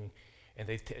studying And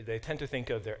they tend to think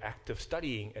of their act of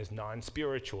studying as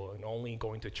non-spiritual, and only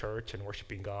going to church and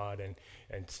worshiping God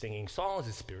and singing songs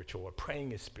is spiritual, or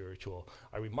praying is spiritual.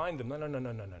 I remind them,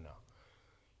 no.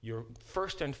 Your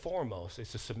first and foremost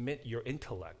is to submit your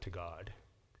intellect to God,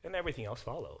 and everything else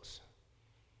follows.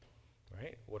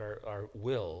 Right? What our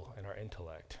will and our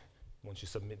intellect. Once you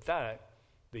submit that,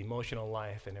 the emotional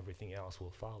life and everything else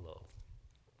will follow.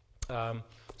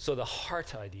 So the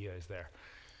heart idea is there.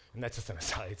 And that's just an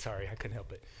aside, sorry, I couldn't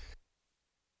help it.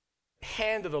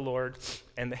 Hand of the Lord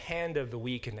and the hand of the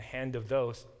weak and the hand of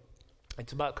those,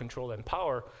 it's about control and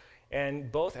power.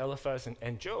 And both Eliphaz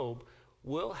and Job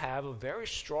will have a very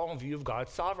strong view of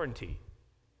God's sovereignty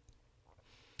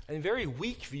and a very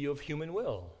weak view of human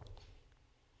will.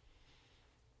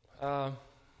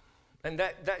 And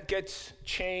that gets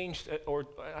changed, or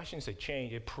I shouldn't say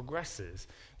change, it progresses.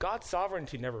 God's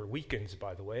sovereignty never weakens,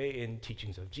 by the way, in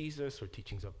teachings of Jesus or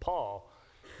teachings of Paul.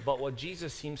 But what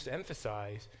Jesus seems to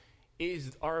emphasize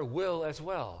is our will as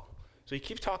well. So he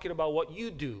keeps talking about what you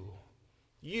do,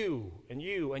 you and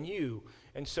you and you.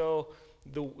 And so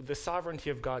the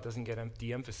sovereignty of God doesn't get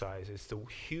de-emphasized. It's the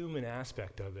human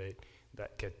aspect of it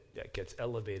that gets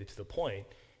elevated to the point.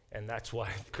 And that's why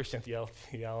Christian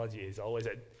theology is always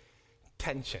at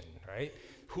tension, right?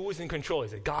 Who is in control?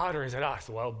 Is it God or is it us?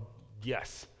 Well,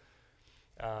 yes.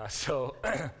 So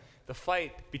the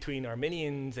fight between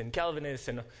Arminians and Calvinists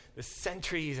and the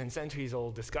centuries and centuries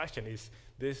old discussion is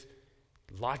this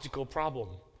logical problem.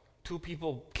 Two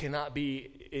people cannot be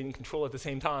in control at the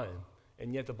same time,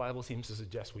 and yet the Bible seems to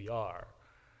suggest we are.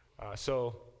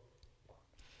 So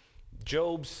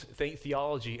Job's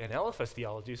theology and Eliphaz's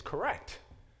theology is correct.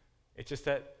 It's just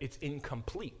that it's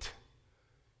incomplete.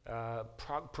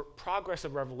 Progress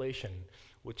of revelation,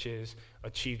 which is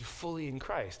achieved fully in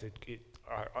Christ.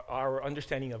 Our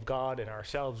understanding of God and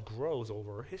ourselves grows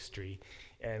over history,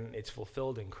 and it's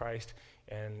fulfilled in Christ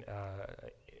and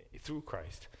through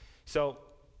Christ. So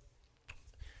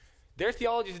their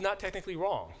theology is not technically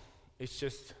wrong. It's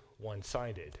just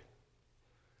one-sided.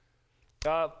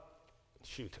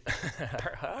 Shoot.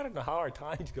 I don't know how our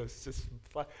time goes. It's just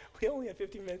we only have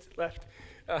 15 minutes left.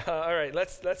 All right,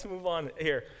 let's move on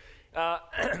here.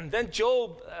 Then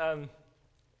Job's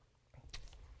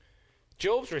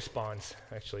response,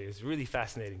 actually, is really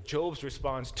fascinating. Job's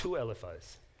response to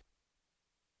Eliphaz.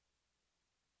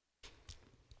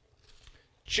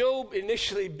 Job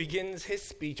initially begins his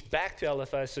speech back to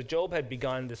Eliphaz. So Job had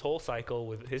begun this whole cycle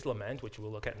with his lament, which we'll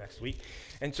look at next week.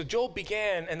 And so Job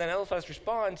began, and then Eliphaz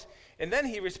responds, and then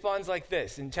he responds like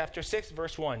this in chapter 6,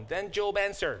 verse 1. Then Job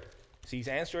answered. So he's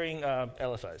answering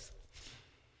Eliphaz.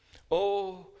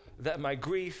 Oh, that my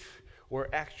grief were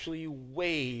actually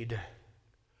weighed.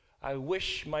 I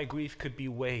wish my grief could be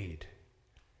weighed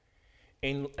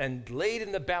and laid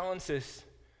in the balances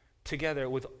together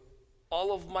with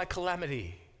all of my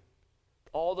calamity,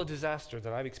 all the disaster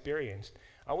that I've experienced.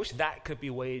 I wish that could be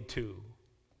weighed too.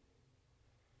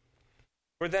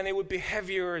 For then it would be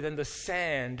heavier than the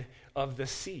sand of the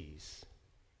seas.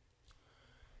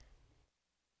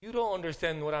 You don't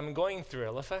understand what I'm going through,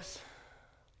 Eliphaz.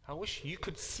 I wish you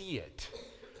could see it.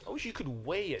 I wish you could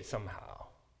weigh it somehow.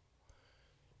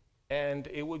 And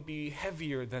it would be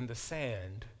heavier than the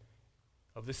sand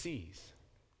of the seas.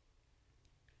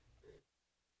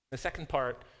 The second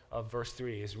part of verse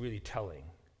 3 is really telling.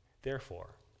 Therefore,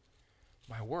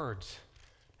 my words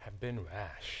have been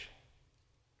rash.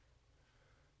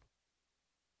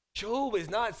 Job is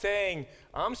not saying,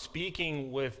 I'm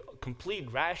speaking with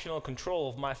complete rational control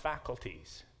of my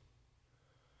faculties.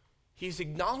 He's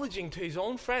acknowledging to his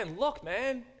own friend, look,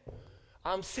 man,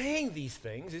 I'm saying these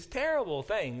things, these terrible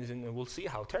things, and we'll see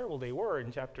how terrible they were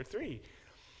in chapter 3.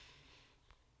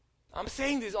 I'm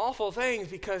saying these awful things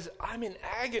because I'm in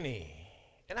agony,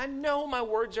 and I know my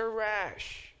words are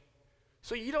rash.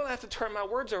 So you don't have to turn my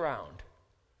words around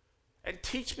and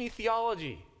teach me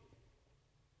theology.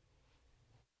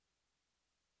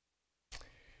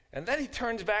 And then he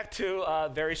turns back to a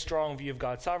very strong view of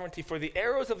God's sovereignty. For the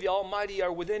arrows of the Almighty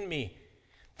are within me.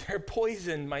 Their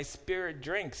poison my spirit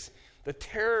drinks. The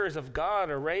terrors of God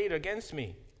are arrayed against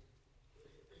me.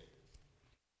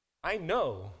 I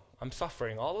know I'm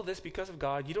suffering all of this because of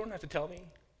God. You don't have to tell me.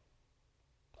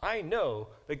 I know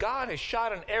that God has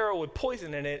shot an arrow with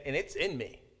poison in it, and it's in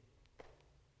me.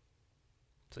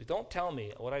 So don't tell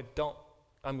me what I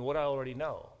already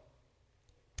know.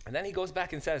 And then he goes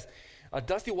back and says,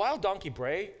 does the wild donkey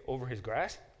bray over his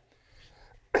grass?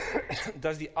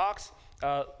 Does the ox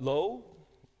low,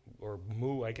 or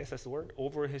moo, I guess that's the word,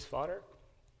 over his fodder?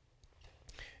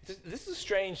 This is a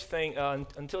strange thing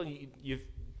until you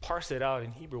parse it out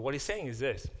in Hebrew. What he's saying is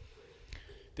this.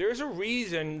 There's a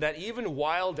reason that even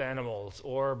wild animals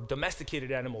or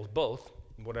domesticated animals, both,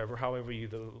 however you,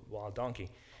 the wild donkey,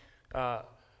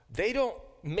 they don't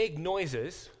make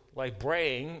noises like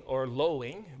braying or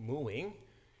lowing, mooing,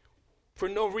 for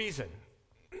no reason.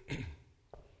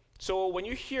 So when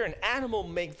you hear an animal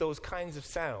make those kinds of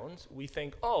sounds, we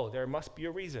think, oh, there must be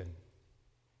a reason.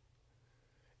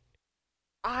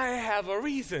 I have a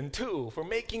reason, too, for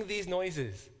making these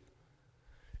noises.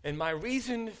 And my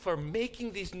reason for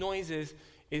making these noises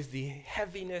is the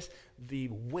heaviness, the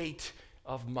weight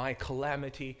of my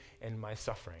calamity and my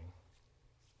suffering.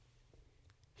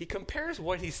 He compares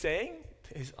what he's saying,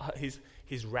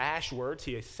 his rash words,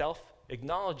 he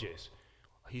self-acknowledges.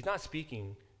 He's not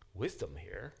speaking wisdom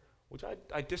here, which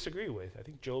I disagree with. I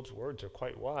think Job's words are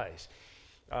quite wise.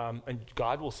 And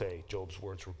God will say Job's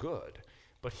words were good.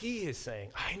 But he is saying,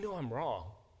 I know I'm wrong.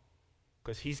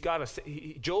 Because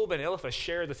Job and Eliphaz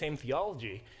share the same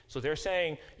theology. So they're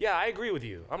saying, yeah, I agree with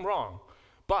you. I'm wrong.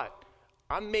 But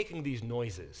I'm making these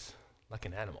noises like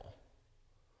an animal.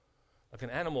 Like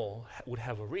an animal would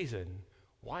have a reason.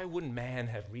 Why wouldn't man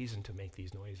have reason to make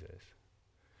these noises?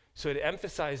 So it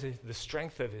emphasizes the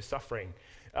strength of his suffering.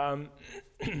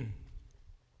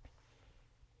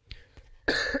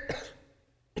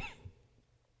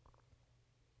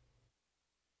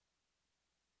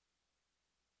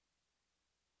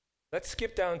 Let's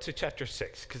skip down to chapter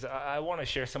 6, because I want to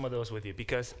share some of those with you.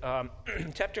 Because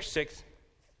chapter 6,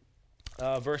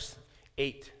 verse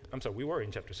 8. I'm sorry, we were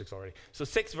in chapter 6 already. So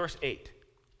 6, verse 8.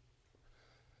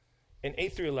 And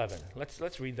 8 through 11.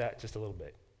 Let's read that just a little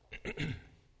bit.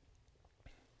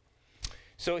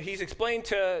 So he's explained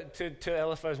to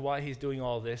Eliphaz why he's doing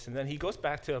all this, and then he goes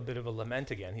back to a bit of a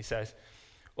lament again. He says,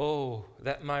 oh,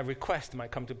 that my request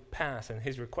might come to pass. And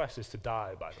his request is to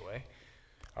die, by the way.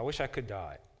 I wish I could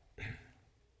die.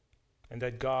 And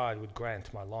that God would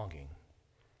grant my longing.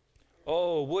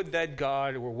 Oh, would that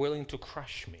God were willing to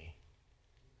crush me.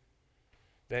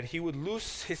 That he would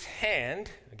loose his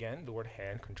hand, again, the word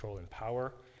hand, control and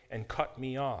power, and cut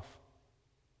me off.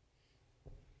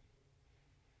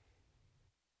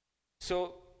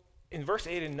 So, in verse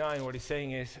 8 and 9, what he's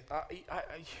saying is,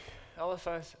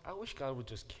 Eliphaz, I wish God would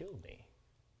just kill me.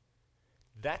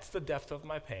 That's the depth of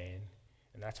my pain,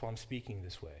 and that's why I'm speaking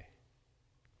this way.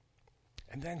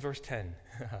 And then verse 10,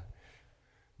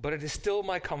 but it is still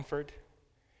my comfort,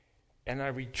 and I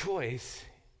rejoice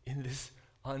in this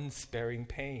unsparing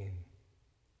pain,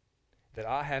 that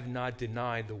I have not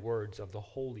denied the words of the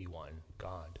Holy One,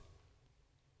 God.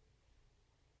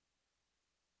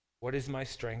 What is my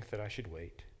strength that I should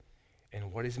wait?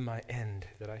 And what is my end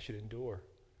that I should endure?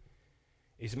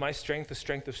 Is my strength the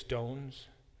strength of stones,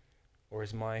 or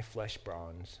is my flesh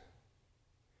bronze?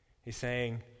 He's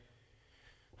saying,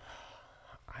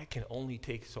 I can only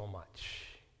take so much.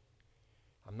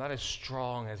 I'm not as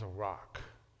strong as a rock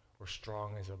or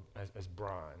strong as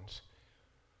bronze.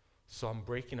 So I'm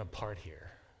breaking apart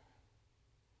here.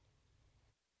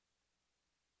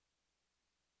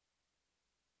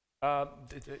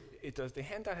 Does the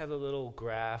handout have a little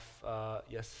graph?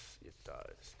 Yes, it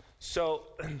does. So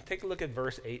take a look at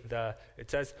verse 8.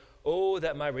 It says, oh,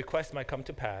 that my request might come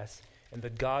to pass, and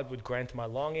that God would grant my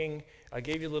longing. I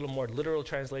gave you a little more literal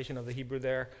translation of the Hebrew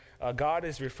there. God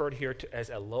is referred here to as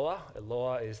Eloah.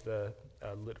 Eloah is the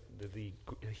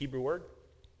Hebrew word.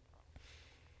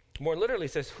 More literally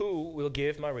it says, who will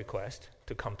give my request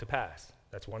to come to pass?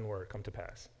 That's one word, come to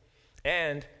pass.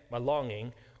 And my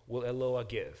longing will Eloah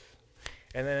give.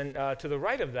 And then to the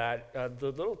right of that,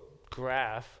 the little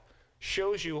graph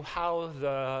shows you how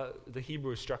the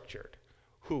Hebrew is structured.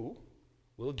 Who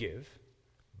will give,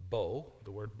 bow,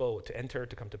 the word bow, to enter,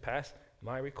 to come to pass,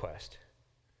 my request.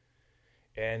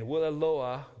 And will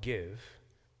Eloah give,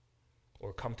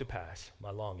 or come to pass,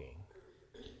 my longing.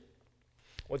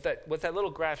 What that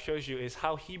little graph shows you is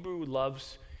how Hebrew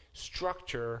loves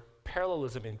structure,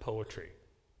 parallelism in poetry.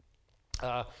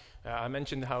 I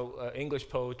mentioned how English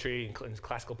poetry, and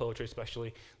classical poetry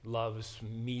especially, loves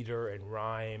meter and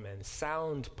rhyme and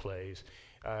sound plays.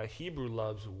 Hebrew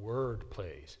loves word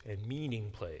plays and meaning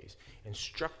plays and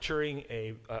structuring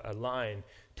a line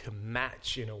to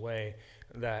match in a way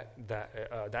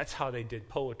that's how they did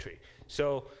poetry.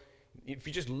 So if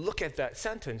you just look at that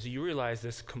sentence, you realize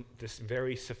this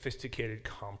very sophisticated,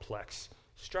 complex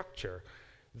structure.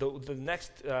 The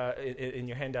next in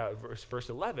your handout, verse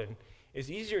 11, is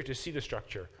easier to see the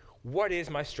structure. What is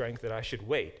my strength that I should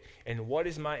wait? And what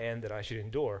is my end that I should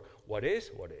endure? What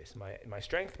is my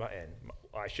strength, my end?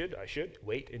 I should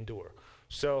wait, endure.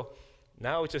 So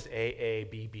now it's just A,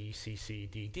 B, B, C, C,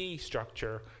 D, D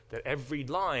structure that every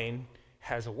line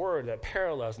has a word that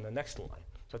parallels in the next line.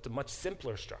 So it's a much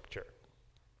simpler structure.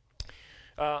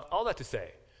 All that to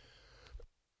say,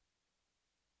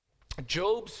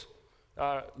 Job's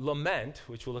lament,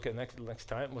 which we'll look at next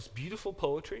time, was beautiful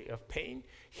poetry of pain.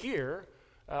 Here,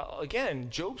 again,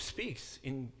 Job speaks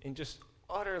in just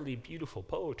utterly beautiful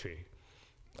poetry.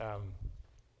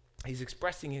 He's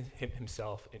expressing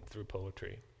himself through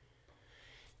poetry.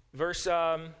 Verse,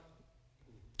 I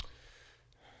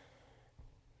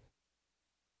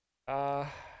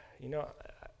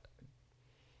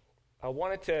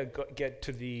wanted to get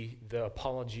to the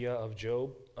apologia of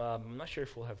Job. I'm not sure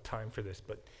if we'll have time for this,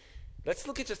 but let's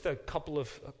look at just a couple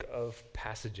of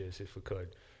passages, if we could.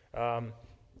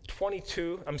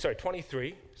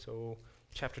 23, so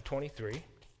chapter 23,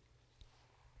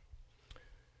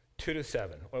 2 to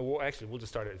 7. We'll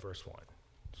just start at verse 1.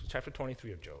 So chapter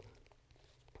 23 of Job.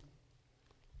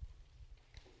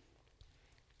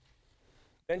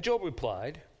 Then Job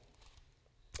replied,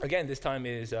 again, this time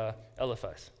is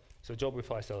Eliphaz. So Job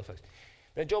replies to Eliphaz.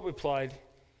 Then Job replied,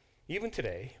 even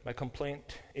today, my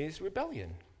complaint is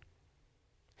rebellion.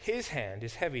 His hand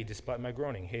is heavy despite my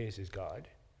groaning. His is God.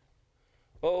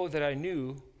 Oh, that I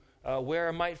knew where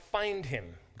I might find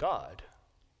him, God.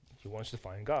 He wants to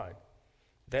find God.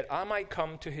 That I might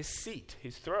come to his seat,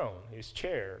 his throne, his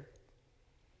chair.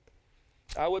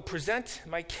 I would present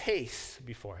my case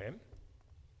before him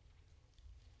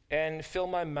and fill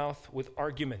my mouth with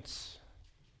arguments.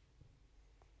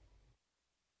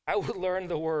 I would learn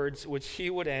the words which he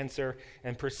would answer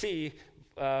and perceive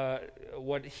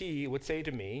what he would say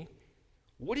to me.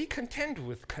 Would he contend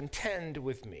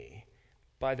with me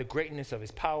by the greatness of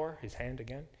his power, his hand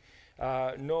again?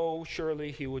 No,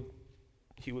 surely he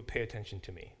would pay attention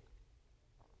to me.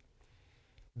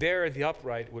 There the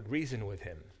upright would reason with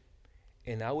him,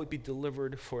 and I would be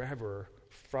delivered forever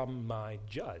from my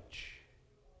judge.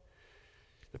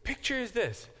 The picture is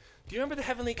this. Do you remember the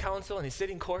heavenly council and he's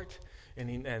sitting court?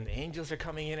 And the angels are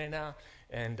coming in and out,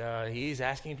 and he's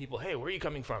asking people, hey, where are you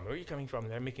coming from? Where are you coming from?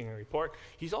 And they're making a report.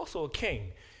 He's also a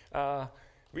king.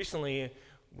 Recently,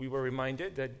 we were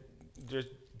reminded that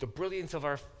the brilliance of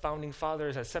our founding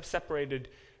fathers has separated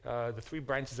the three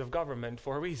branches of government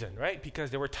for a reason, right?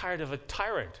 Because they were tired of a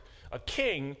tyrant. A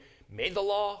king made the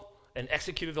law and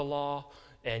executed the law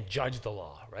and judged the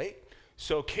law, right?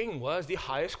 So king was the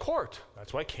highest court.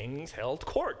 That's why kings held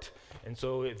court. And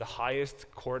so the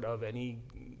highest court of any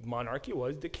monarchy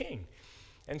was the king.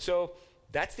 And so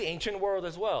that's the ancient world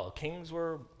as well. Kings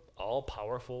were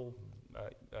all-powerful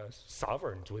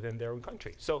sovereigns within their own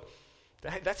country. So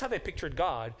that's how they pictured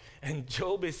God. And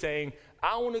Job is saying,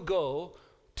 I want to go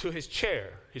to his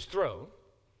chair, his throne.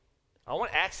 I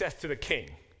want access to the king.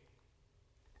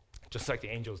 Just like the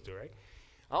angels do, right?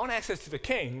 I want access to the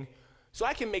king so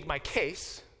I can make my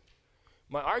case,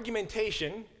 my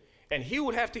argumentation, and he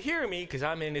would have to hear me because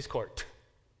I'm in his court.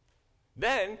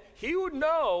 Then he would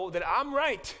know that I'm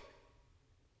right.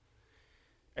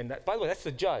 And that, by the way, that's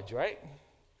the judge, right?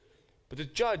 But the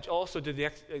judge also did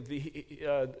the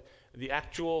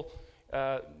actual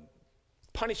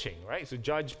punishing, right? So the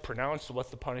judge pronounced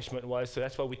what the punishment was. So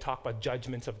that's why we talk about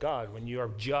judgments of God. When you are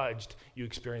judged, you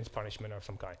experience punishment of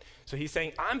some kind. So he's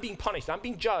saying, I'm being punished, I'm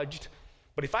being judged,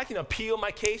 but if I can appeal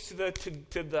my case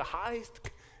to the highest,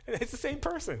 it's the same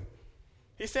person.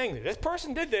 He's saying, this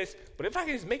person did this, but if I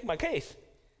can just make my case,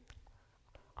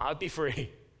 I'll be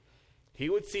free. He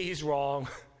would see he's wrong,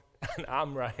 and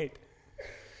I'm right.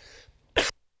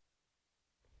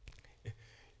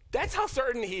 That's how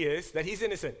certain he is that he's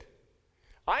innocent.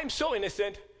 I'm so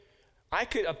innocent, I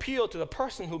could appeal to the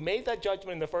person who made that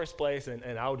judgment in the first place, and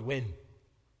I would win.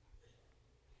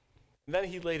 And then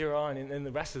he later on, in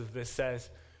the rest of this, says,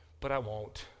 but I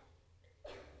won't.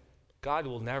 God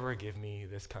will never give me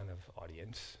this kind of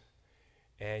audience.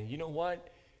 And you know what?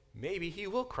 Maybe he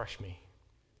will crush me.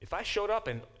 If I showed up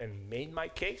and made my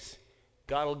case,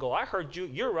 God will go, I heard you,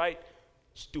 you're right,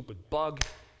 stupid bug,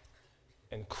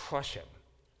 and crush him.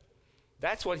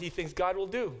 That's what he thinks God will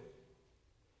do.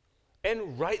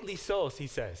 And rightly so, he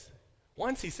says.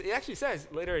 Once he actually says,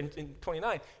 later in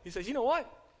 29, he says, you know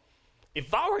what?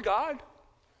 If I were God,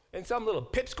 and some little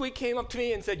pipsqueak came up to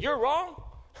me and said, you're wrong,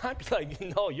 I'd be like,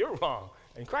 no, you're wrong,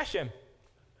 and crush him.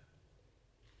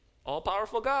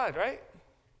 All-powerful God, right?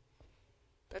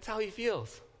 That's how he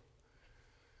feels.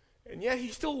 And yet he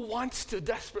still wants to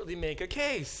desperately make a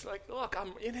case. Like, look,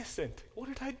 I'm innocent. What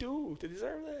did I do to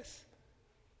deserve this?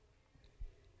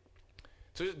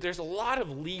 So there's a lot of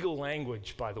legal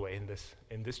language, by the way,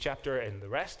 in this chapter and the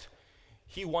rest.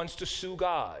 He wants to sue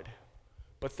God.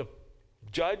 But the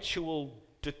judge who will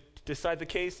decide the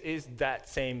case is that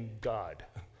same God.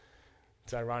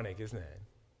 It's ironic, isn't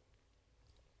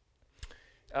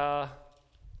it?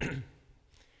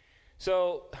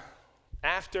 So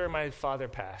after my father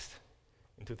passed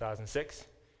in 2006,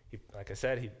 like I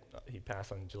said, he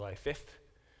passed on July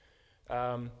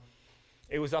 5th.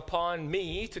 It was upon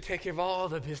me to take care of all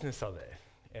the business of it.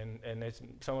 And as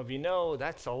some of you know,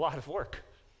 that's a lot of work.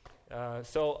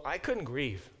 So I couldn't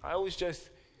grieve. I was just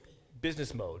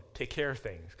business mode, take care of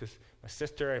things, because my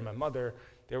sister and my mother,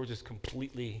 they were just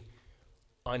completely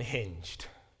unhinged,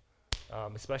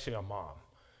 especially my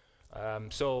mom.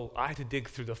 So I had to dig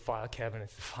through the file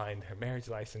cabinets to find her marriage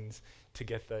license, to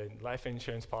get the life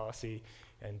insurance policy,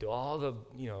 and do all the,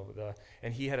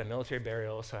 and he had a military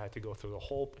burial, so I had to go through the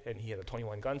whole, and he had a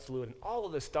 21 gun salute, and all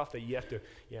of the stuff that you have to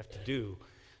do.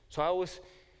 So I was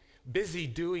busy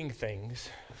doing things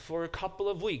for a couple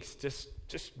of weeks, just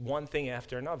one thing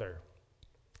after another.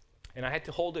 And I had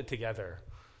to hold it together,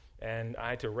 and I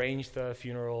had to arrange the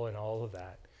funeral and all of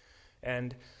that.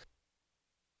 And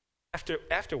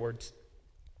afterwards,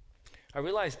 I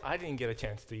realized I didn't get a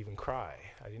chance to even cry.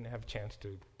 I didn't have a chance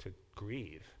to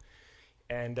grieve.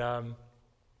 And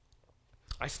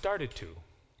I started to.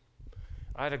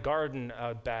 I had a garden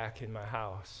out back in my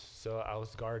house, so I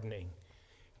was gardening,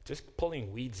 just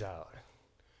pulling weeds out.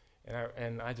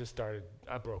 And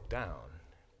I broke down.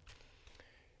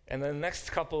 And then the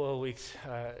next couple of weeks,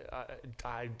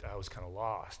 I was kind of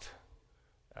lost.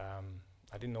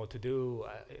 I didn't know what to do.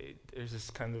 There's this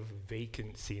kind of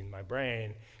vacancy in my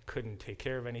brain. Couldn't take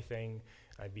care of anything.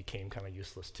 I became kind of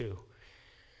useless too.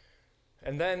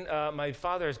 And then my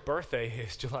father's birthday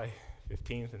is July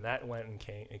 15th, and that went and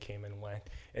came and went.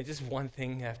 And just one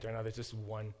thing after another, just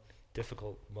one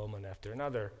difficult moment after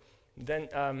another. And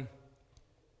then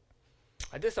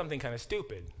I did something kind of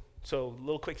stupid. So, a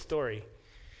little quick story.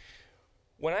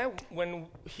 When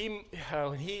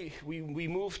we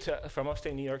moved from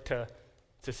upstate New York to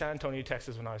San Antonio,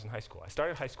 Texas, when I was in high school. I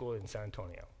started high school in San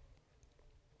Antonio,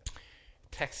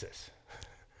 Texas.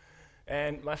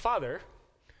 And my father,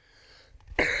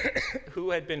 who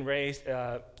had been raised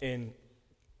in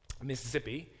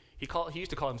Mississippi, he used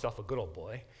to call himself a good old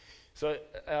boy. So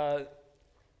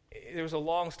there was a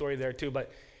long story there too,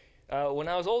 but when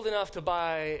I was old enough to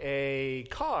buy a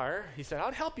car, he said,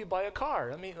 "I'll help you buy a car.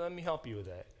 Let me help you with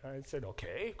that." I said,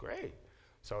 "Okay, great."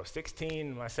 So I was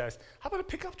 16, and I says, "How about a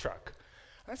pickup truck?"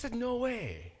 I said, "No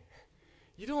way.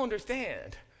 You don't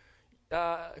understand."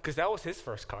 Because that was his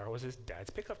first car, was his dad's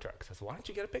pickup truck. So I said, "Why don't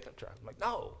you get a pickup truck?" I'm like,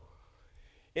 "No."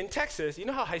 In Texas, you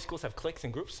know how high schools have cliques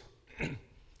and groups?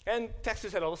 And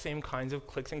Texas had all the same kinds of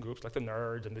cliques and groups, like the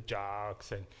nerds and the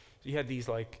jocks. And so you had these,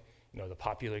 the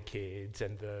popular kids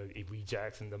and the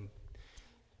rejects and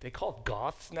they call it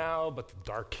goths now, but the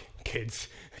dark kids,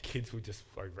 the kids who just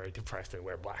are very depressed and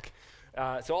wear black.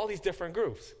 So all these different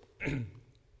groups.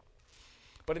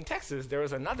 But in Texas, there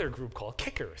was another group called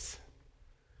kickers.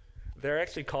 They're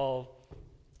actually called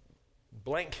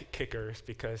blank kickers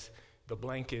because the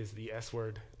blank is the S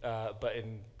word. But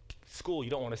in school, you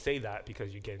don't want to say that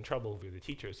because you get in trouble with the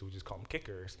teachers, so we just call them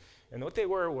kickers. And what they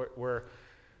were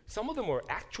some of them were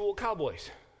actual cowboys.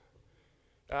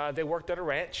 They worked at a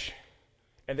ranch,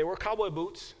 and they wore cowboy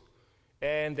boots,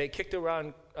 and they kicked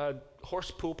around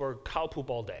horse poop or cow poop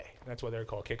all day. That's why they're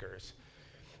called kickers.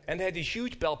 And they had these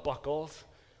huge belt buckles,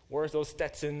 wore those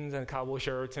Stetsons and cowboy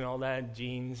shirts and all that,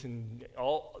 jeans and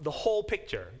the whole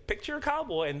picture. Picture a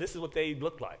cowboy, and this is what they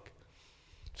looked like.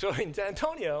 So in San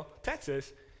Antonio,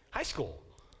 Texas, high school,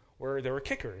 where there were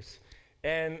kickers,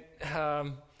 and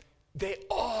they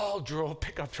all drove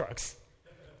pickup trucks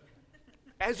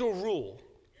as a rule.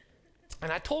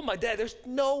 And I told my dad, "There's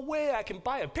no way I can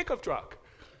buy a pickup truck.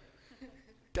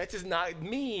 That's just not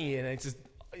me." And it's just,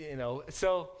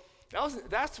 so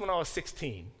that's when I was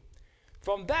 16.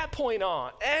 From that point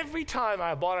on, every time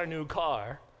I bought a new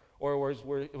car or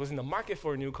was in the market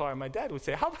for a new car, my dad would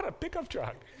say, "How about a pickup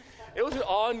truck?" It was an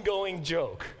ongoing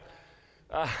joke.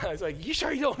 I was like, "You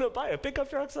sure you don't want to buy a pickup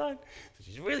truck, son?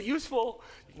 It's really useful.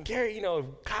 You can carry,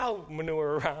 cow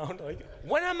manure around. Like,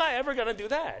 when am I ever going to do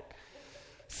that?"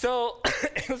 So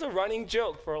it was a running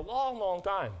joke for a long, long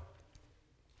time.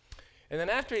 And then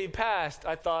after he passed,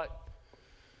 I thought,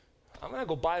 I'm going to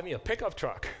go buy me a pickup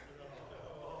truck.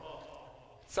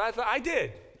 So I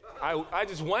did. I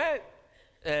just went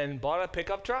and bought a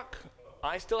pickup truck.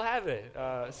 I still have it.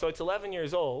 So it's 11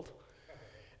 years old.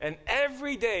 And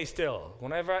every day still,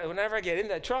 whenever I get in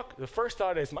that truck, the first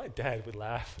thought is my dad would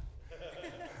laugh.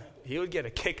 He would get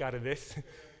a kick out of this,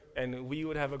 and we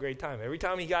would have a great time. Every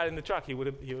time he got in the truck, he would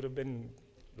have been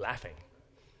laughing.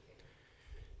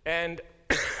 And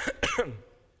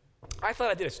I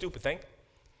thought I did a stupid thing.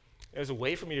 It was a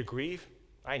way for me to grieve.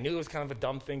 I knew it was kind of a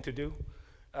dumb thing to do.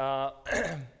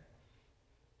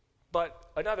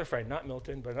 But another friend, not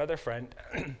Milton, but another friend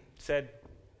said,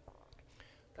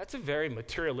 That's a very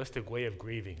materialistic way of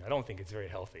grieving. I don't think it's very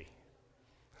healthy.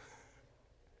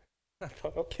 I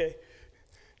thought, okay,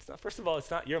 first of all, it's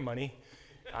not your money.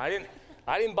 I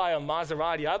didn't buy a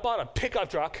Maserati. I bought a pickup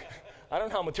truck. I don't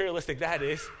know how materialistic that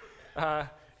is.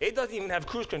 It doesn't even have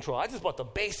cruise control. I just bought the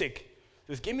basic.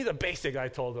 Just give me the basic, I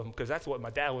told him, because that's what my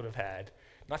dad would have had.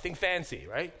 Nothing fancy,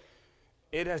 right?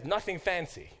 It has nothing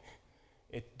fancy.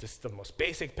 It's just the most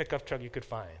basic pickup truck you could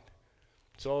find.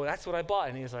 So that's what I bought.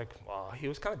 And he was like, well, he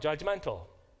was kind of judgmental.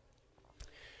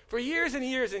 For years and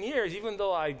years and years, even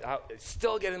though I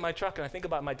still get in my truck and I think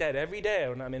about my dad every day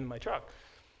when I'm in my truck,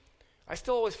 I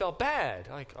still always felt bad.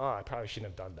 Like, oh, I probably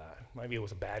shouldn't have done that. Maybe it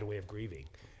was a bad way of grieving.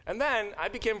 And then I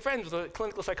became friends with a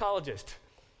clinical psychologist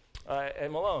at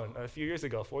Malone a few years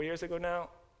ago, 4 years ago now.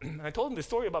 I told him the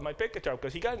story about my pickup truck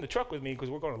because he got in the truck with me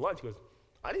because we're going to lunch. He goes,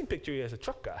 I didn't picture you as a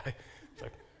truck guy. It's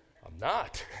like, I'm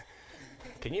not.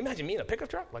 Can you imagine me in a pickup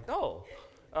truck? Like, no.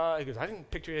 He goes, I didn't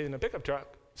picture you in a pickup truck.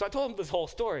 So I told him this whole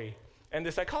story. And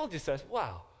the psychologist says,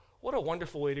 wow, what a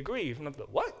wonderful way to grieve. And I'm like,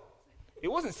 what? It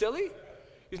wasn't silly?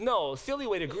 He goes, no, a silly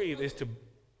way to grieve is to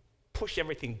push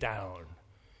everything down.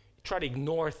 Try to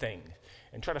ignore things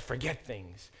and try to forget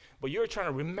things. But you're trying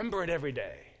to remember it every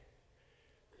day.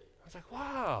 I was like,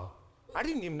 wow, I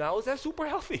didn't even know I was that super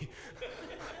healthy.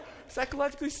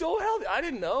 Psychologically so healthy. I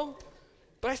didn't know.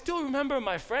 But I still remember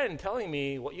my friend telling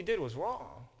me what you did was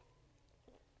wrong.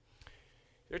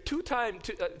 There are two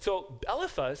times, so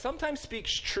Eliphaz sometimes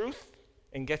speaks truth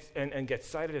and gets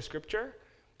cited as scripture,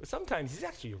 but sometimes he's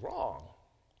actually wrong.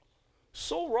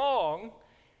 So wrong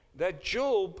that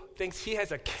Job thinks he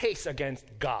has a case against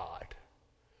God.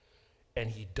 And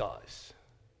he does.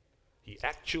 He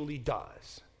actually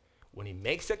does. When he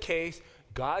makes a case,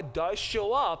 God does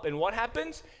show up, and what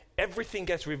happens? Everything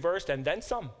gets reversed and then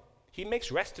some. He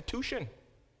makes restitution.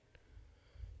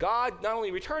 God not only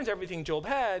returns everything Job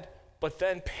had, but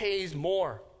then pays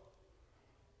more.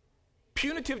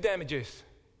 Punitive damages.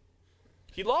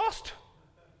 He lost.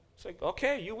 It's like,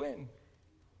 okay, you win.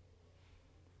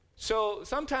 So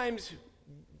sometimes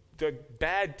the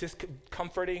bad,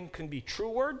 discomforting can be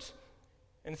true words,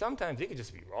 and sometimes it can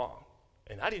just be wrong.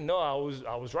 And I didn't know I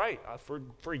was right.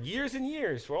 For years and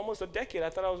years, for almost a decade, I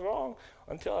thought I was wrong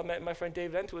until I met my friend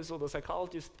David Entwistle, the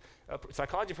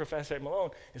psychology professor at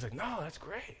Malone. He's like, no, that's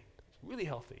great. It's really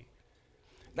healthy.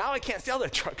 Now I can't sell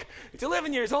that truck. It's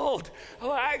 11 years old.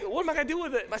 What am I going to do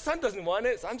with it? My son doesn't want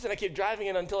it, so I'm just going to keep driving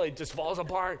it until it just falls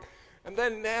apart. And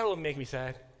then that'll make me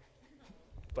sad.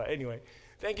 But anyway,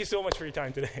 thank you so much for your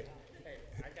time today.